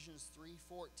 In Ephesians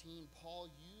 3:14, Paul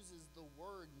uses the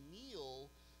word kneel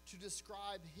to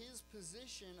describe his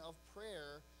position of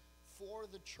prayer for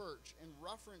the church in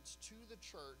reference to the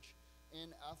church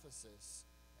in Ephesus.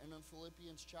 And in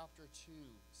Philippians chapter 2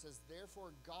 says,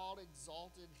 therefore God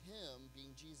exalted him,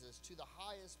 being Jesus, to the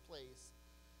highest place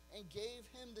and gave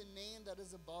him the name that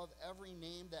is above every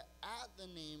name, that at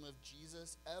the name of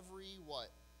Jesus every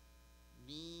what?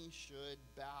 Knee should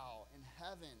bow in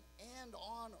heaven and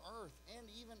on earth and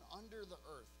even under the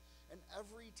earth, and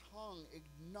every tongue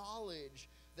acknowledge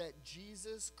that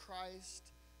Jesus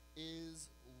Christ is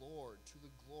Lord, to the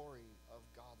glory of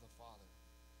God the Father.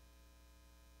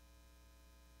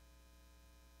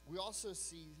 We also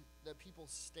see that people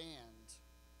stand.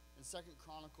 In 2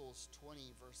 Chronicles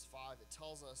 20, verse 5, it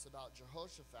tells us about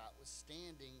Jehoshaphat was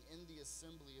standing in the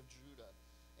assembly of Judah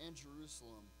and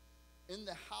Jerusalem in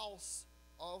the house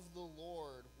of the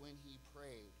Lord when he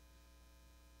prayed.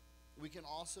 We can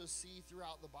also see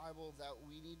throughout the Bible that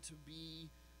we need to be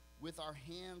with our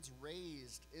hands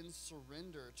raised in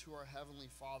surrender to our Heavenly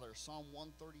Father. Psalm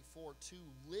 134:2,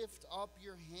 lift up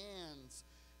your hands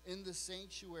in the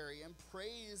sanctuary and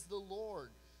praise the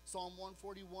Lord. Psalm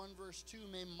 141 verse 2,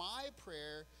 may my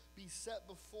prayer be set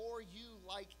before you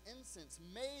like incense.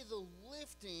 May the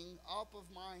lifting up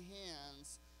of my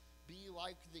hands be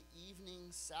like the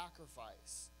evening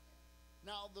sacrifice.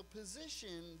 Now, the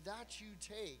position that you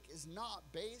take is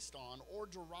not based on or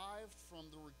derived from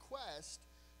the request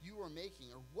you are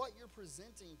making or what you're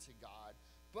presenting to God,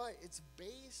 but it's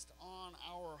based on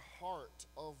our heart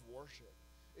of worship.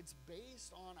 It's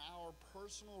based on our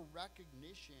personal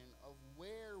recognition of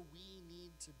where we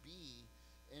need to be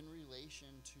in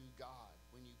relation to God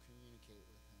when you communicate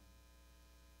with him.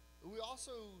 We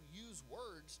also use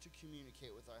words to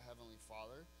communicate with our Heavenly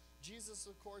Father. Jesus,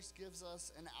 of course, gives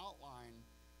us an outline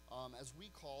as we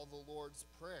call the Lord's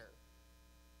Prayer.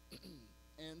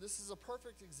 And this is a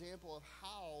perfect example of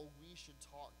how we should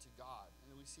talk to God.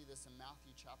 And we see this in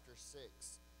Matthew chapter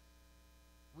 6.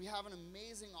 We have an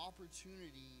amazing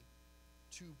opportunity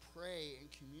to pray and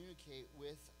communicate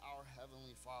with our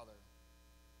Heavenly Father.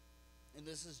 And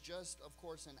this is just, of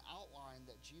course, an outline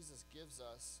that Jesus gives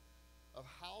us of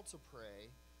how to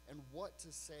pray and what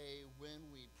to say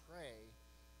when we pray.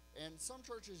 And some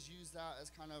churches use that as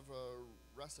kind of a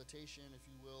recitation, if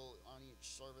you will, on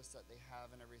each service that they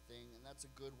have and everything. And that's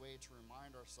a good way to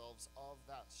remind ourselves of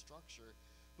that structure.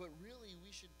 But really,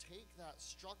 we should take that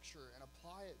structure and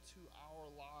apply it to our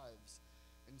lives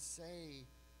and say,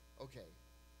 okay,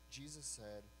 Jesus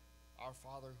said, "Our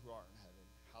Father who art in heaven,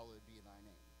 hallowed be thy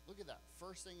name." Look at that.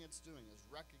 First thing it's doing is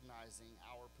recognizing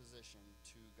our position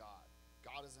to God.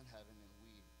 God is in heaven and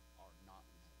we are not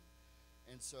in heaven.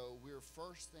 And so we're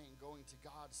first thing going to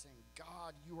God saying,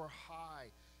 "God, you are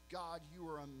high. God, you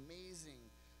are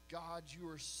amazing. God, you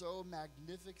are so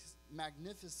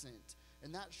magnificent."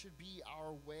 And that should be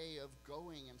our way of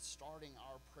going and starting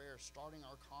our prayer, starting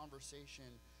our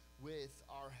conversation with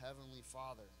our Heavenly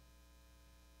Father.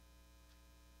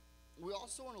 We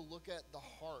also want to look at the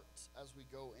heart as we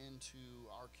go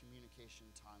into our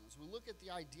communication time. As we look at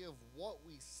the idea of what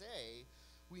we say,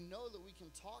 we know that we can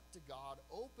talk to God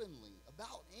openly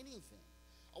about anything.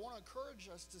 I want to encourage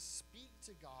us to speak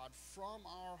to God from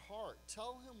our heart.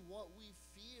 Tell him what we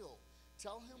feel.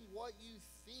 Tell him what you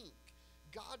think.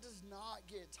 God does not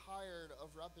get tired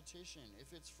of repetition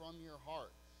if it's from your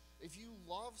heart. If you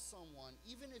love someone,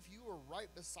 even if you are right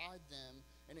beside them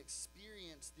and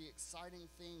experience the exciting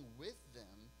thing with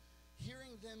them,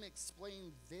 hearing them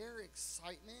explain their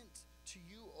excitement to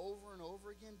you over and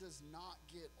over again does not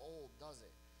get old, does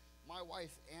it? My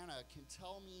wife, Anna, can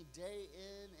tell me day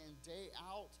in and day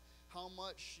out how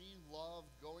much she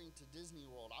loved going to Disney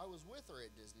World. I was with her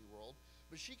at Disney World,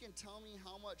 but she can tell me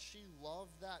how much she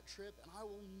loved that trip, and I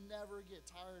will never get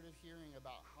tired of hearing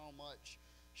about how much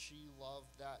she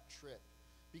loved that trip,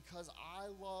 because I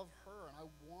love her and I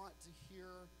want to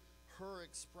hear her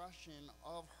expression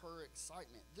of her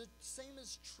excitement. The same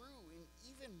is true and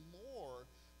even more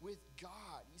with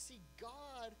God. You see,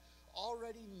 God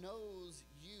already knows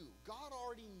you. God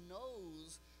already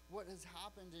knows what has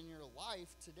happened in your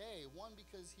life today. One,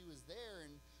 because he was there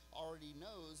and already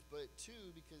knows, but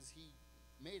two, because he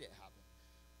made it happen.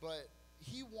 But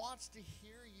he wants to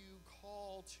hear you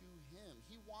call to him.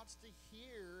 He wants to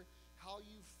hear how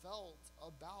you felt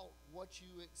about what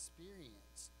you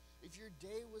experienced. If your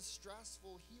day was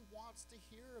stressful, he wants to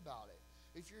hear about it.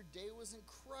 If your day was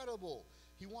incredible,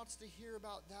 he wants to hear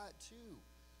about that too.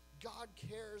 God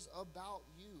cares about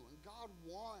you, and God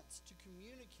wants to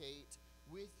communicate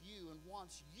with you and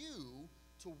wants you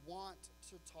to want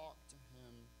to talk to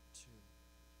him too.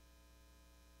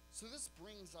 So this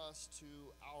brings us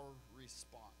to our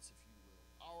response, if you will,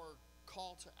 our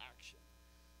call to action.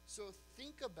 So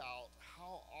think about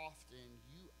how often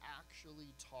you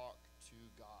actually talk to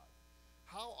God.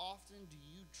 How often do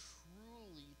you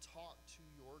truly talk to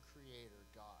your Creator,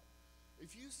 God?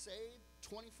 If you say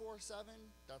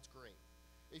 24/7, that's great.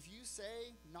 If you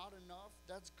say not enough,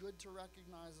 that's good to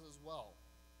recognize as well.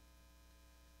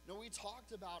 Now, we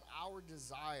talked about our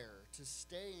desire to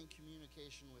stay in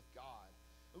communication with God.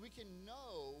 And we can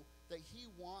know that he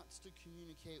wants to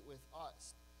communicate with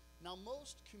us. Now,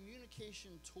 most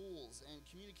communication tools and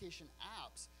communication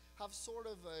apps have sort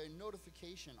of a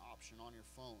notification option on your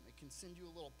phone. It can send you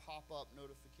a little pop-up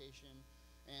notification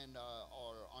and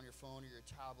or on your phone or your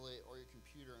tablet or your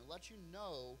computer and let you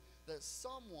know that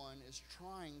someone is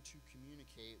trying to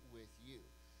communicate with you.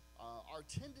 Our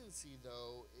tendency,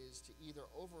 though, is to either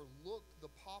overlook the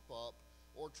pop-up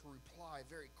or to reply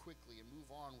very quickly and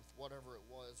move on with whatever it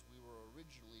was we were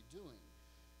originally doing.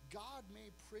 God may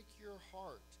prick your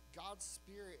heart. God's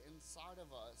Spirit inside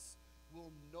of us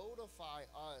will notify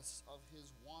us of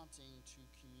his wanting to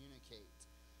communicate.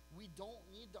 We don't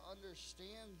need to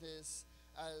understand this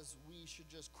as we should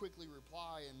just quickly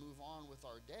reply and move on with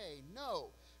our day.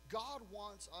 No, God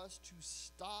wants us to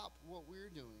stop what we're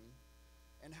doing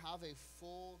and have a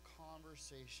full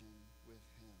conversation with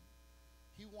him.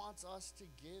 He wants us to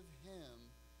give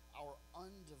him our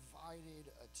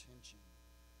undivided attention.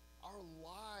 Our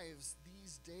lives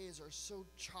these days are so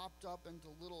chopped up into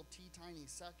little teeny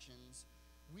sections,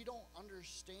 we don't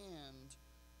understand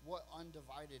what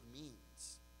undivided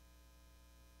means.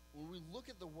 when we look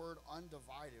at the word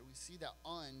undivided, we see that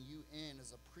un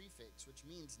is a prefix, which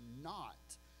means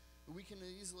not. We can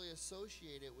easily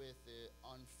associate it with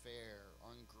unfair,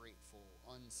 ungrateful,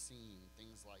 unseen,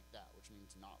 things like that, which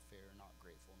means not fair, not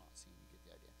grateful, not seen. You get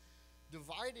the idea.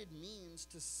 Divided means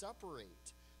to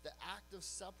separate, the act of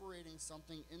separating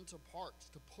something into parts,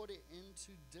 to put it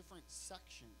into different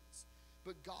sections.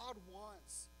 But God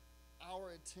wants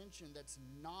our attention that's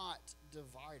not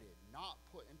divided, not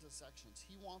put into sections.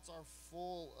 He wants our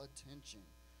full attention.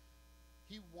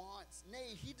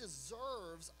 He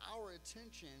deserves our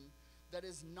attention that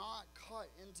is not cut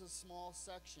into small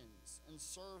sections and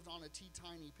served on a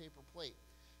teeny paper plate.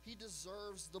 He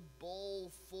deserves the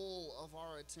bowl full of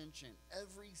our attention,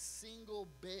 every single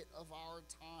bit of our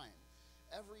time,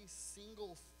 every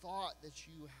single thought that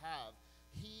you have.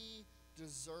 He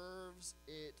deserves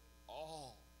it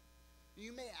all.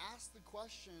 You may ask the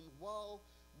question, well,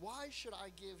 why should I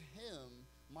give him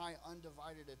my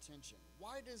undivided attention?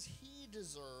 Why does he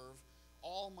deserve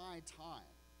all my time?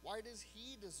 Why does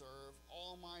he deserve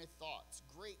all my thoughts?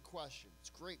 Great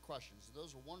questions.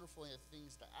 Those are wonderful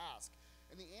things to ask.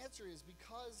 And the answer is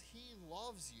because he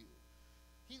loves you.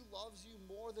 He loves you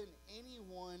more than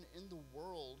anyone in the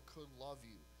world could love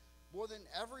you. More than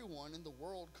everyone in the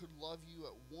world could love you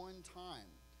at one time.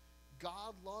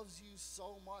 God loves you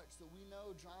so much that we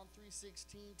know John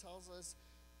 3:16 tells us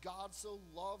God so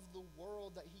loved the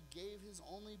world that he gave his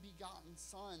only begotten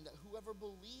son, that whoever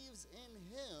believes in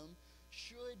him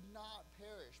should not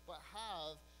perish but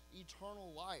have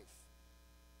eternal life.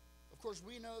 Of course,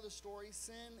 we know the story.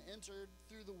 Sin entered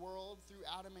through the world through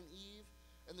Adam and Eve,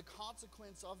 and the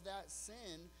consequence of that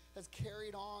sin has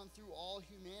carried on through all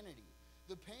humanity.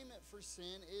 The payment for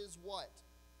sin is what?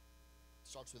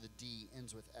 Starts with a D,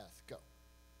 ends with F. Go.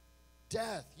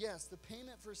 Death. Yes, the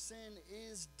payment for sin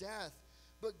is death.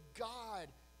 But God,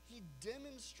 he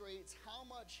demonstrates how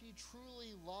much he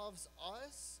truly loves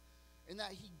us, in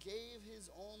that he gave his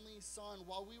only son.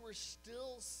 While we were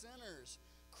still sinners,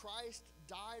 Christ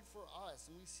died for us.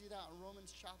 And we see that in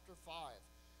Romans chapter 5.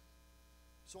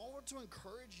 So I want to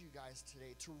encourage you guys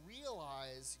today to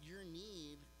realize your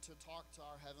need to talk to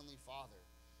our Heavenly Father.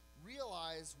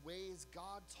 Realize ways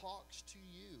God talks to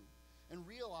you. And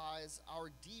realize our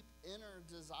deep inner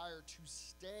desire to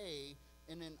stay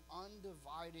in an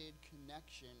undivided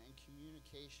connection and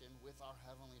communication with our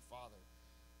Heavenly Father.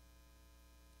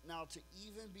 Now, to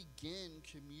even begin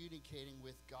communicating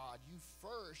with God, you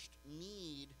first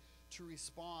need to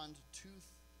respond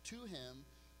to him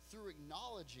through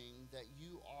acknowledging that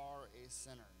you are a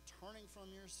sinner, turning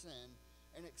from your sin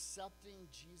and accepting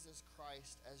Jesus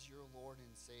Christ as your Lord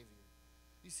and Savior.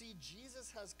 You see,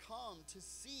 Jesus has come to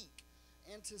seek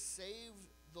and to save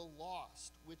the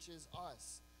lost, which is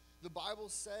us. The Bible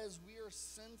says we are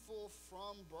sinful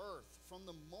from birth, from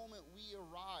the moment we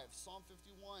arrive. Psalm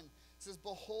 51 says,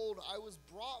 "Behold, I was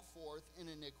brought forth in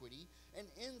iniquity, and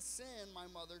in sin my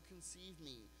mother conceived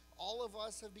me. All of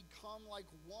us have become like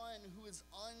one who is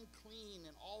unclean,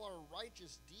 and all our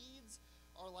righteous deeds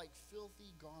are like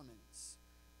filthy garments."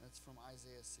 That's from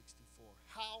Isaiah 64.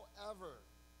 However,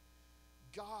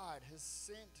 God has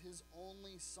sent his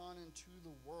only Son into the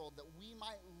world that we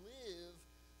might live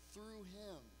through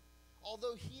him.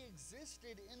 Although he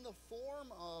existed in the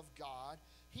form of God,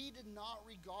 he did not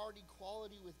regard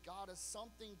equality with God as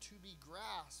something to be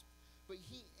grasped, but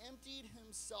he emptied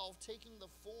himself, taking the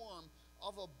form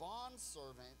of a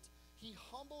bondservant. He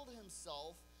humbled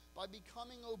himself by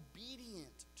becoming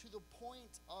obedient to the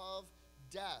point of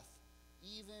death,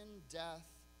 even death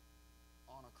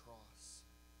on a cross.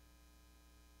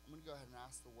 I'm going to go ahead and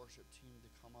ask the worship team to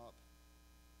come up.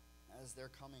 As they're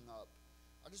coming up,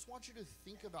 I just want you to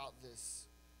think about this,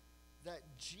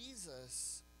 that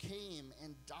Jesus came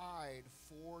and died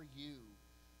for you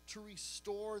to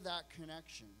restore that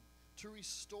connection, to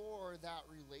restore that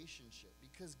relationship,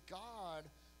 because God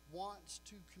wants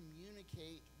to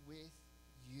communicate with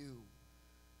you.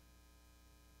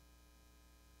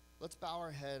 Let's bow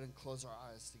our head and close our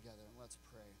eyes together, and let's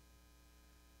pray.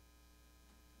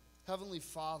 Heavenly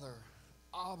Father,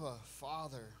 Abba,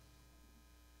 Father,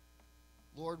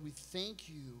 Lord, we thank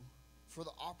you for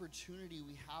the opportunity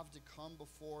we have to come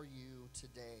before you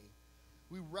today.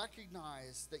 We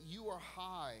recognize that you are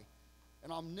high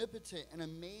and omnipotent and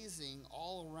amazing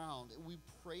all around. And we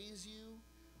praise you.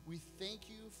 We thank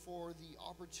you for the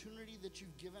opportunity that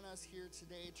you've given us here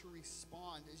today to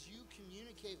respond as you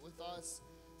communicate with us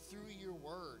through your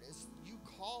word, as you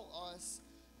call us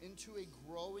into a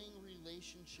growing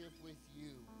relationship with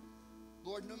you.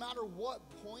 Lord, no matter what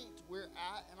point we're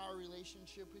at in our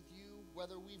relationship with you,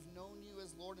 whether we've known you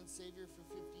as Lord and Savior for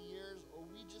 50 years, or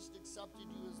we just accepted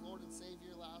you as Lord and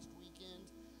Savior last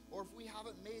weekend, or if we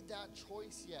haven't made that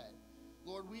choice yet,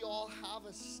 Lord, we all have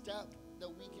a step that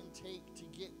we can take to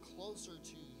get closer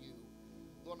to you.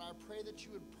 Lord, I pray that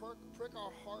you would prick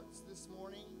our hearts this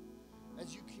morning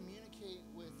as you communicate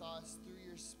with us through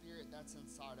your Spirit that's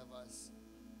inside of us.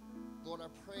 Lord, I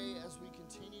pray as we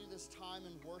continue this time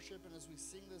in worship and as we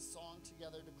sing this song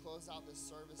together to close out this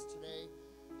service today,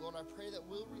 Lord, I pray that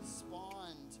we'll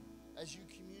respond as you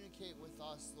communicate with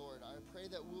us, Lord. I pray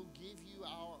that we'll give you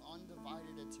our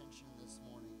undivided attention this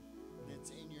morning. And it's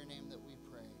in your name that we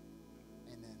pray.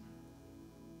 Amen.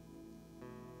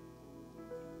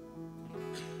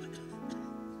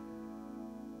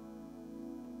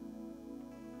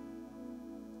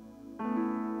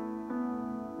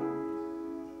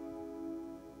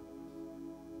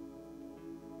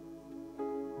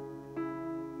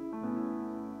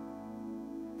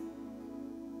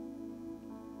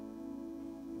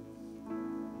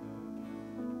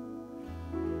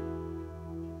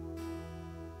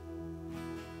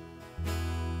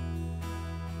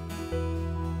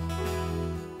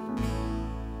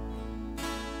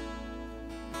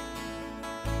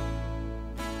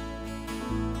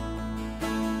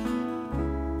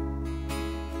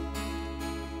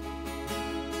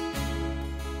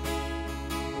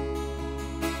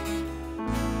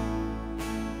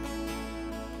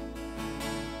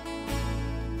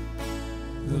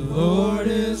 The Lord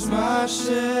is my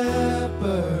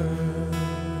shepherd.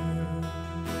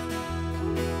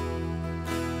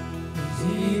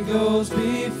 He goes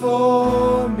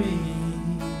before me.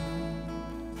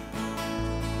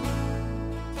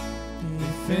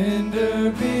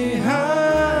 Defender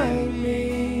behind me.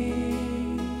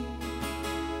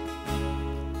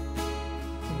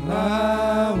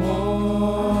 I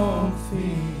won't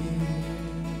fear.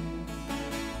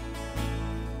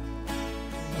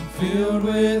 I'm filled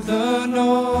with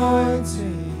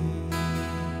anointing.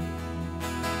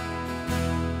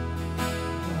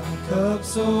 My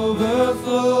cup's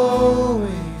overflowing.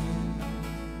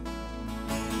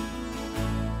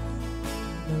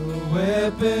 No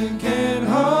weapon can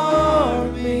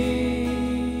harm me.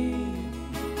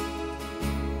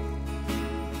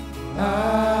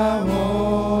 I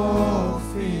won't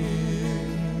fear.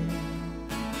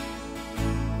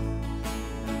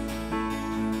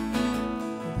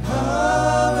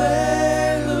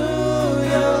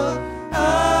 Hallelujah,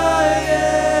 I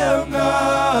am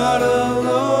not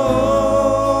alone.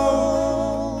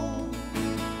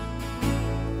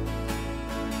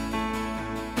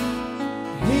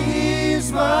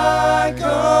 He's my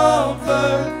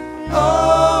comfort,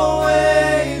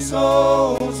 always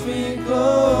holds me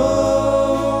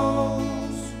close.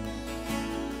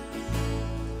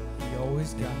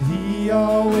 He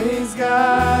always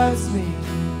guides me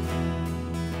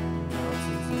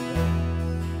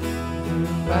through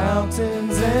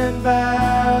mountains and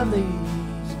valleys.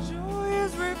 Joy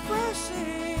is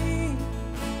refreshing.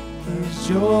 His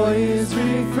joy is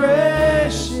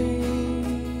refreshing.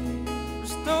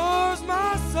 Restores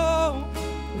my soul.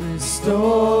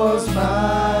 Restores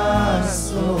my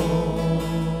soul.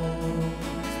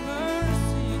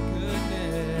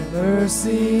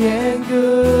 Mercy and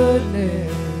goodness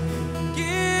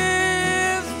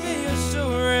gives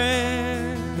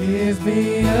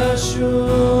me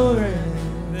assurance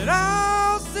that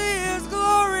I'll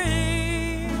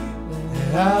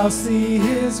see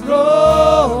His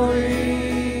glory,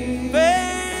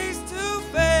 face to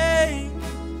face.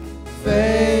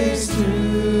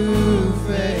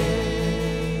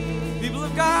 People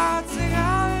of God, sing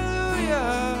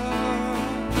hallelujah.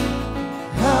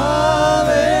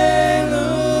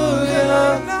 Hallelujah,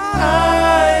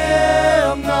 I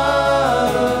am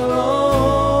not alone.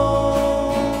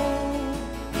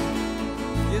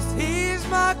 Yes, He's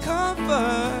my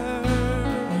comfort.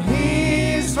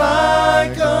 He's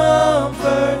my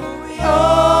comfort. He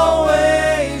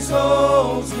always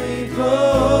holds me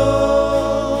close.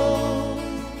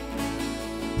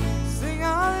 Sing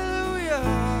hallelujah.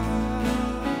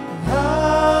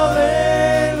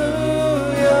 Hallelujah,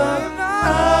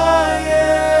 I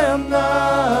am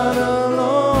not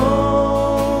alone.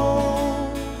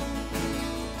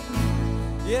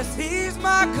 Yes, He's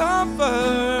my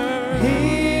comfort.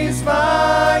 He's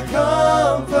my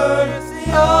comfort.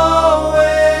 He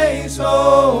always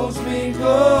holds me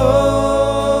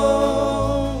close.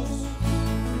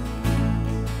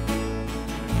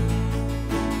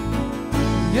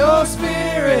 Your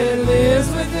Spirit lives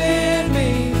within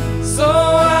me, so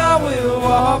I will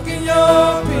walk in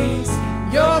your peace.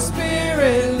 Your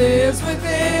Spirit lives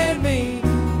within me,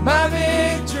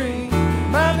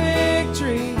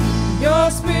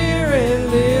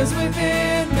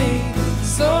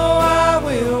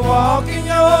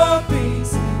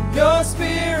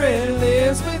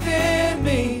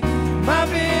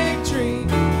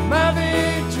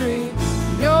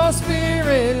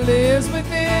 Spirit lives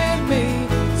within me,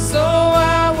 so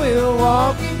I will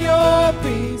walk in your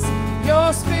peace.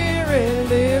 Your Spirit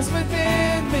lives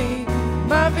within me,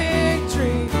 my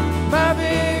victory, my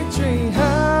victory.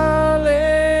 Hallelujah,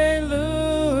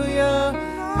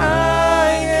 I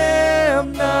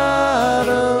am not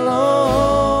alone.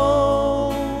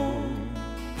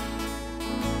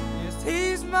 Yes,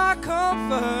 He's my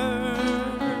comfort.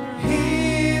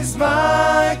 He's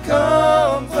my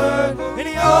comfort, and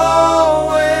He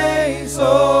always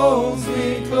holds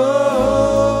me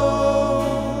close.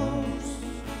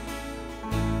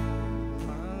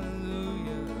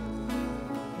 Hallelujah.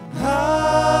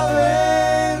 Hallelujah,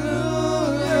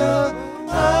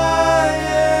 I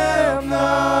am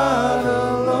not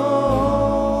alone.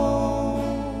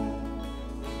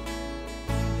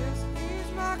 Yes, He's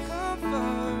my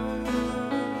comfort.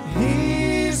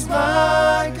 He's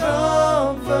my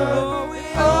comfort.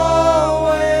 He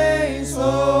always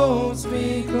holds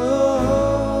me close.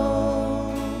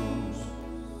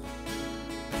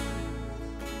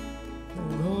 The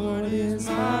Lord is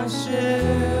my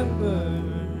shepherd,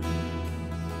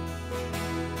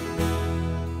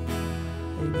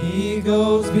 and He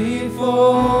goes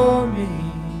before me.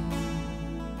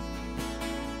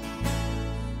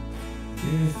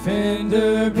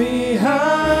 Defender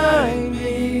behind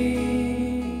me,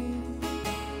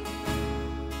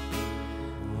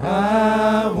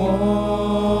 I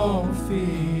won't fear.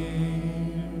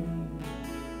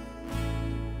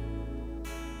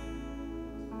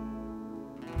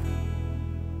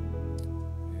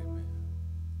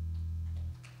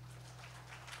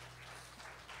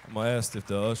 I'm going to ask if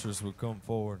the ushers would come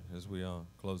forward as we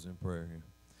close in prayer here.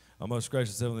 Our most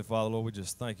gracious Heavenly Father, Lord, we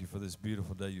just thank you for this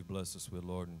beautiful day you've blessed us with,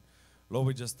 Lord. And Lord,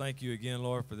 we just thank you again,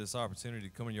 Lord, for this opportunity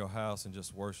to come in your house and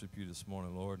just worship you this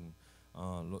morning, Lord. And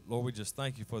Lord, we just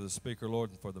thank you for the speaker,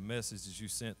 Lord, and for the messages you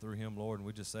sent through him, Lord. And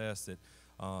we just ask that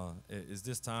as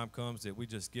this time comes, that we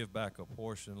just give back a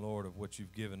portion, Lord, of what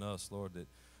you've given us, Lord, that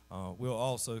we'll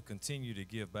also continue to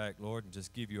give back, Lord, and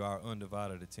just give you our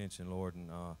undivided attention, Lord, and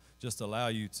just allow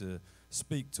you to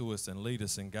speak to us and lead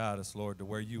us and guide us, Lord, to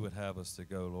where you would have us to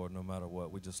go, Lord, no matter what.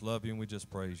 We just love you and we just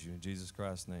praise you. In Jesus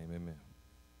Christ's name, amen.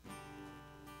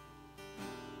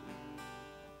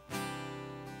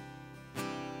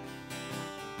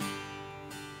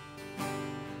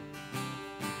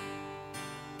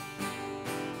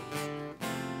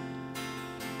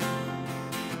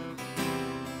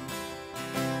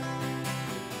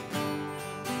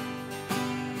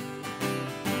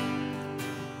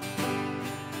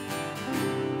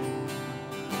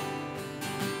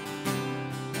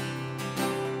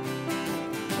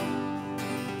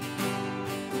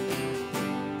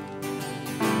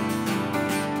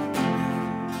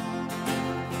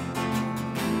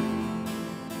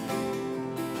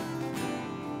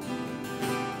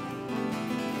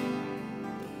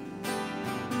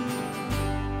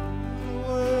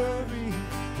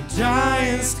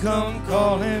 Giants come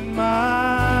calling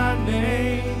my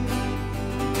name.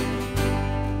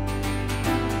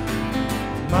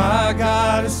 My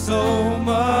God is so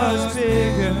much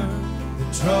bigger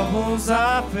than troubles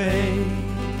I face.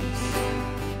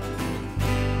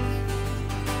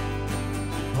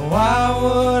 Why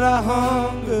would I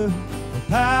hunger for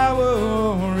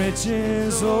power,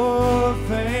 riches, or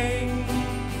fame?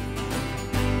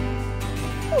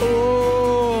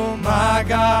 Oh, my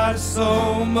God is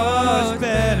so much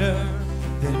better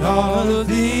than all of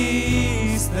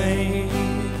these things.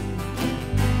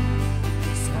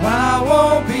 So I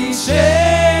won't be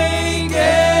shaken.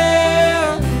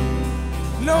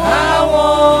 No, I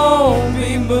won't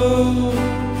be moved.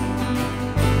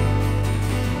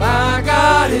 My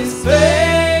God is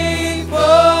faithful.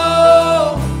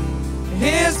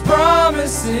 His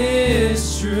promise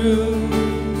is true.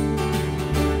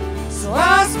 So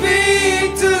I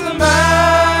speak to the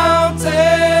mountain.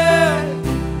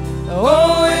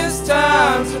 Oh, it's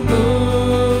time to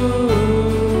move.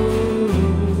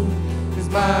 'Cause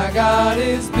my God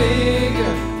is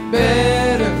bigger,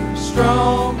 better,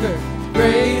 stronger,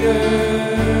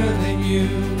 greater than you.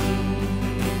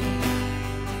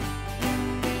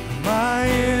 My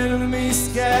enemies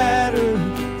scatter,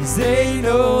 'cause they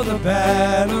know the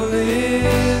battle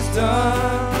is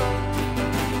done.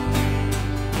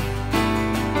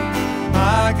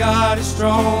 My God is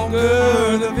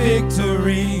stronger, the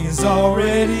victory is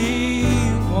already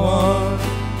won.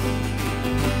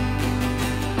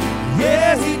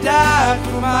 Yes, He died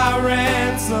for my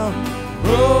ransom,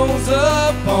 rose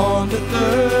up on the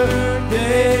third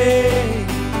day.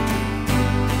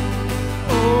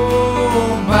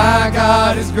 Oh, my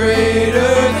God is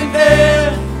greater than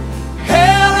death,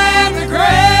 hell, and the grave.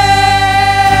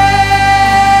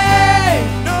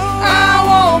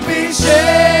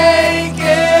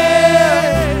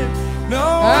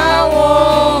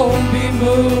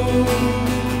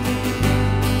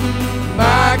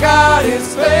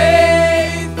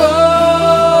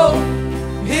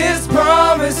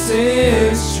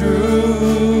 is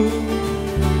true.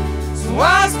 So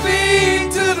I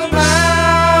speak to the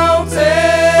mountain,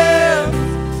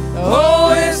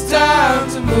 oh, it's time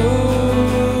to move.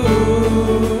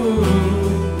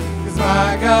 'Cause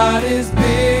my God is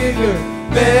bigger,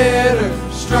 better,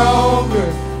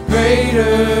 stronger,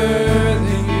 greater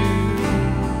than you.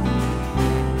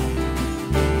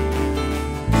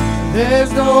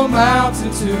 There's no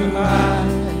mountain too high,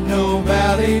 no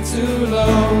valley too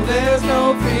low. There's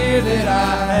no fear that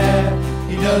I have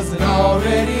He doesn't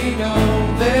already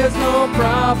know. There's no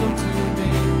problem too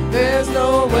big, there's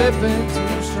no weapon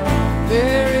too strong.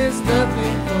 There is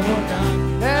nothing for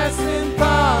God that's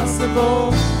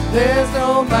impossible. There's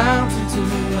no mountain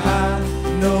too high,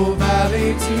 no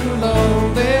valley too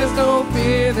low. There's no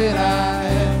fear that I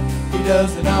have He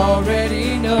doesn't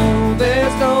already know.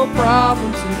 There's no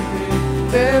problem too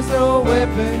big, there's no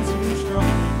weapon too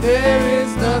strong. There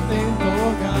is nothing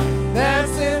for God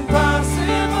that's impossible.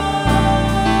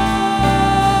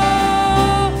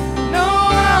 No,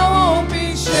 I won't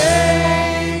be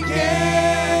shaken.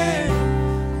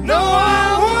 No,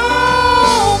 I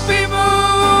won't be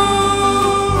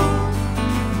moved.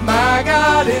 My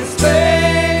God is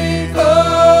faithful.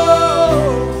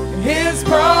 His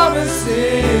promise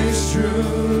is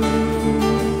true.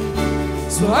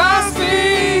 So I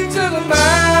speak to the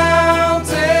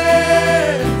mountain.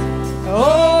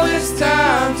 Oh, it's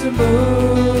time to move.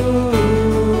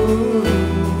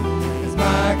 'Cause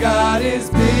my God is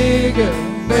bigger,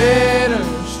 better,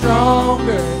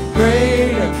 stronger,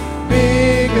 greater.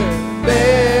 Bigger,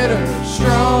 better,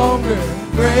 stronger,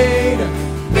 greater.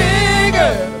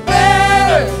 Bigger,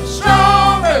 better,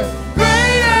 stronger,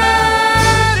 greater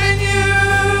than you.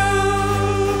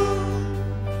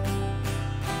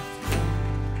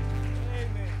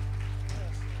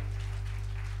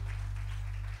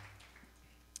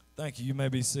 Thank you. You may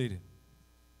be seated.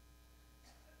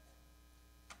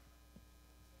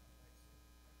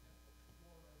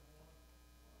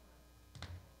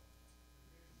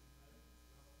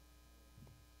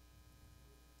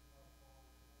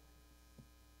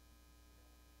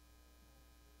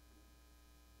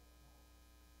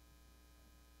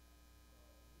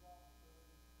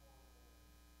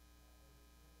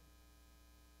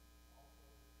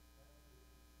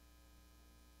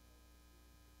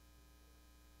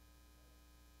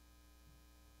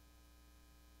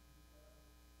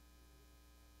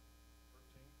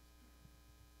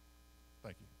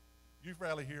 Thank you. Youth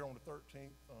rally here on the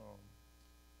 13th.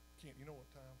 Kent, you know what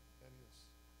time that is?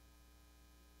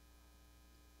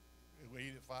 We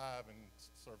eat at 5 and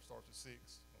service starts at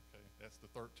 6. Okay, that's the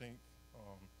 13th.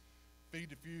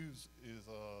 Feed the Fuse is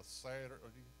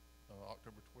Saturday,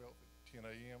 October 12th at 10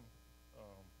 a.m.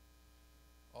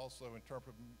 Also,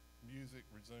 interpretive music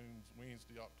resumes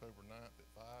Wednesday, October 9th at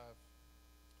 5.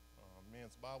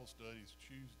 Men's Bible studies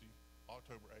Tuesday,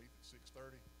 October 8th at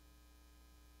 6:30.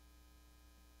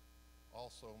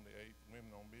 Also on the 8th,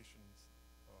 Women on Missions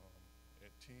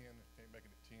at 10. If you can't make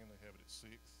it at 10, they have it at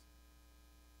 6.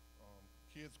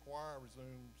 Kids Choir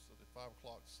resumes at 5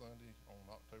 o'clock Sunday on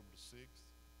October the 6th.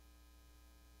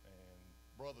 And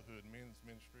Brotherhood Men's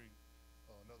Ministry,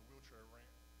 another wheelchair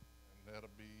ramp, and that'll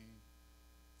be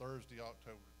Thursday,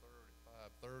 October the 3rd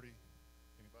at 5:30.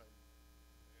 Anybody?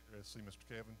 Address, see Mr.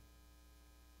 Kevin.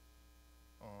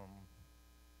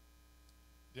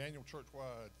 Daniel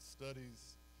Churchwide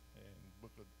Studies and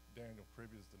Book of Daniel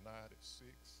Trivia is tonight at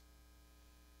 6.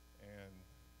 And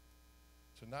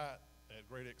tonight at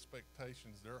Great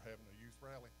Expectations, they're having a youth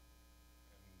rally.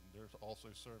 And they're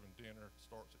also serving dinner. It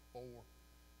starts at 4.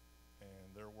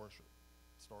 And their worship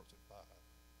starts at 5.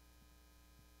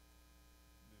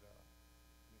 Did I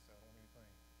miss out on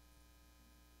anything?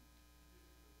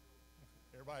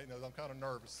 Everybody knows I'm kind of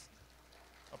nervous.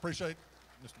 I appreciate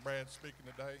Mr. Brad speaking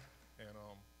today. And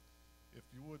if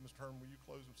you would, Mr. Herman, will you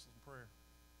close with some prayer?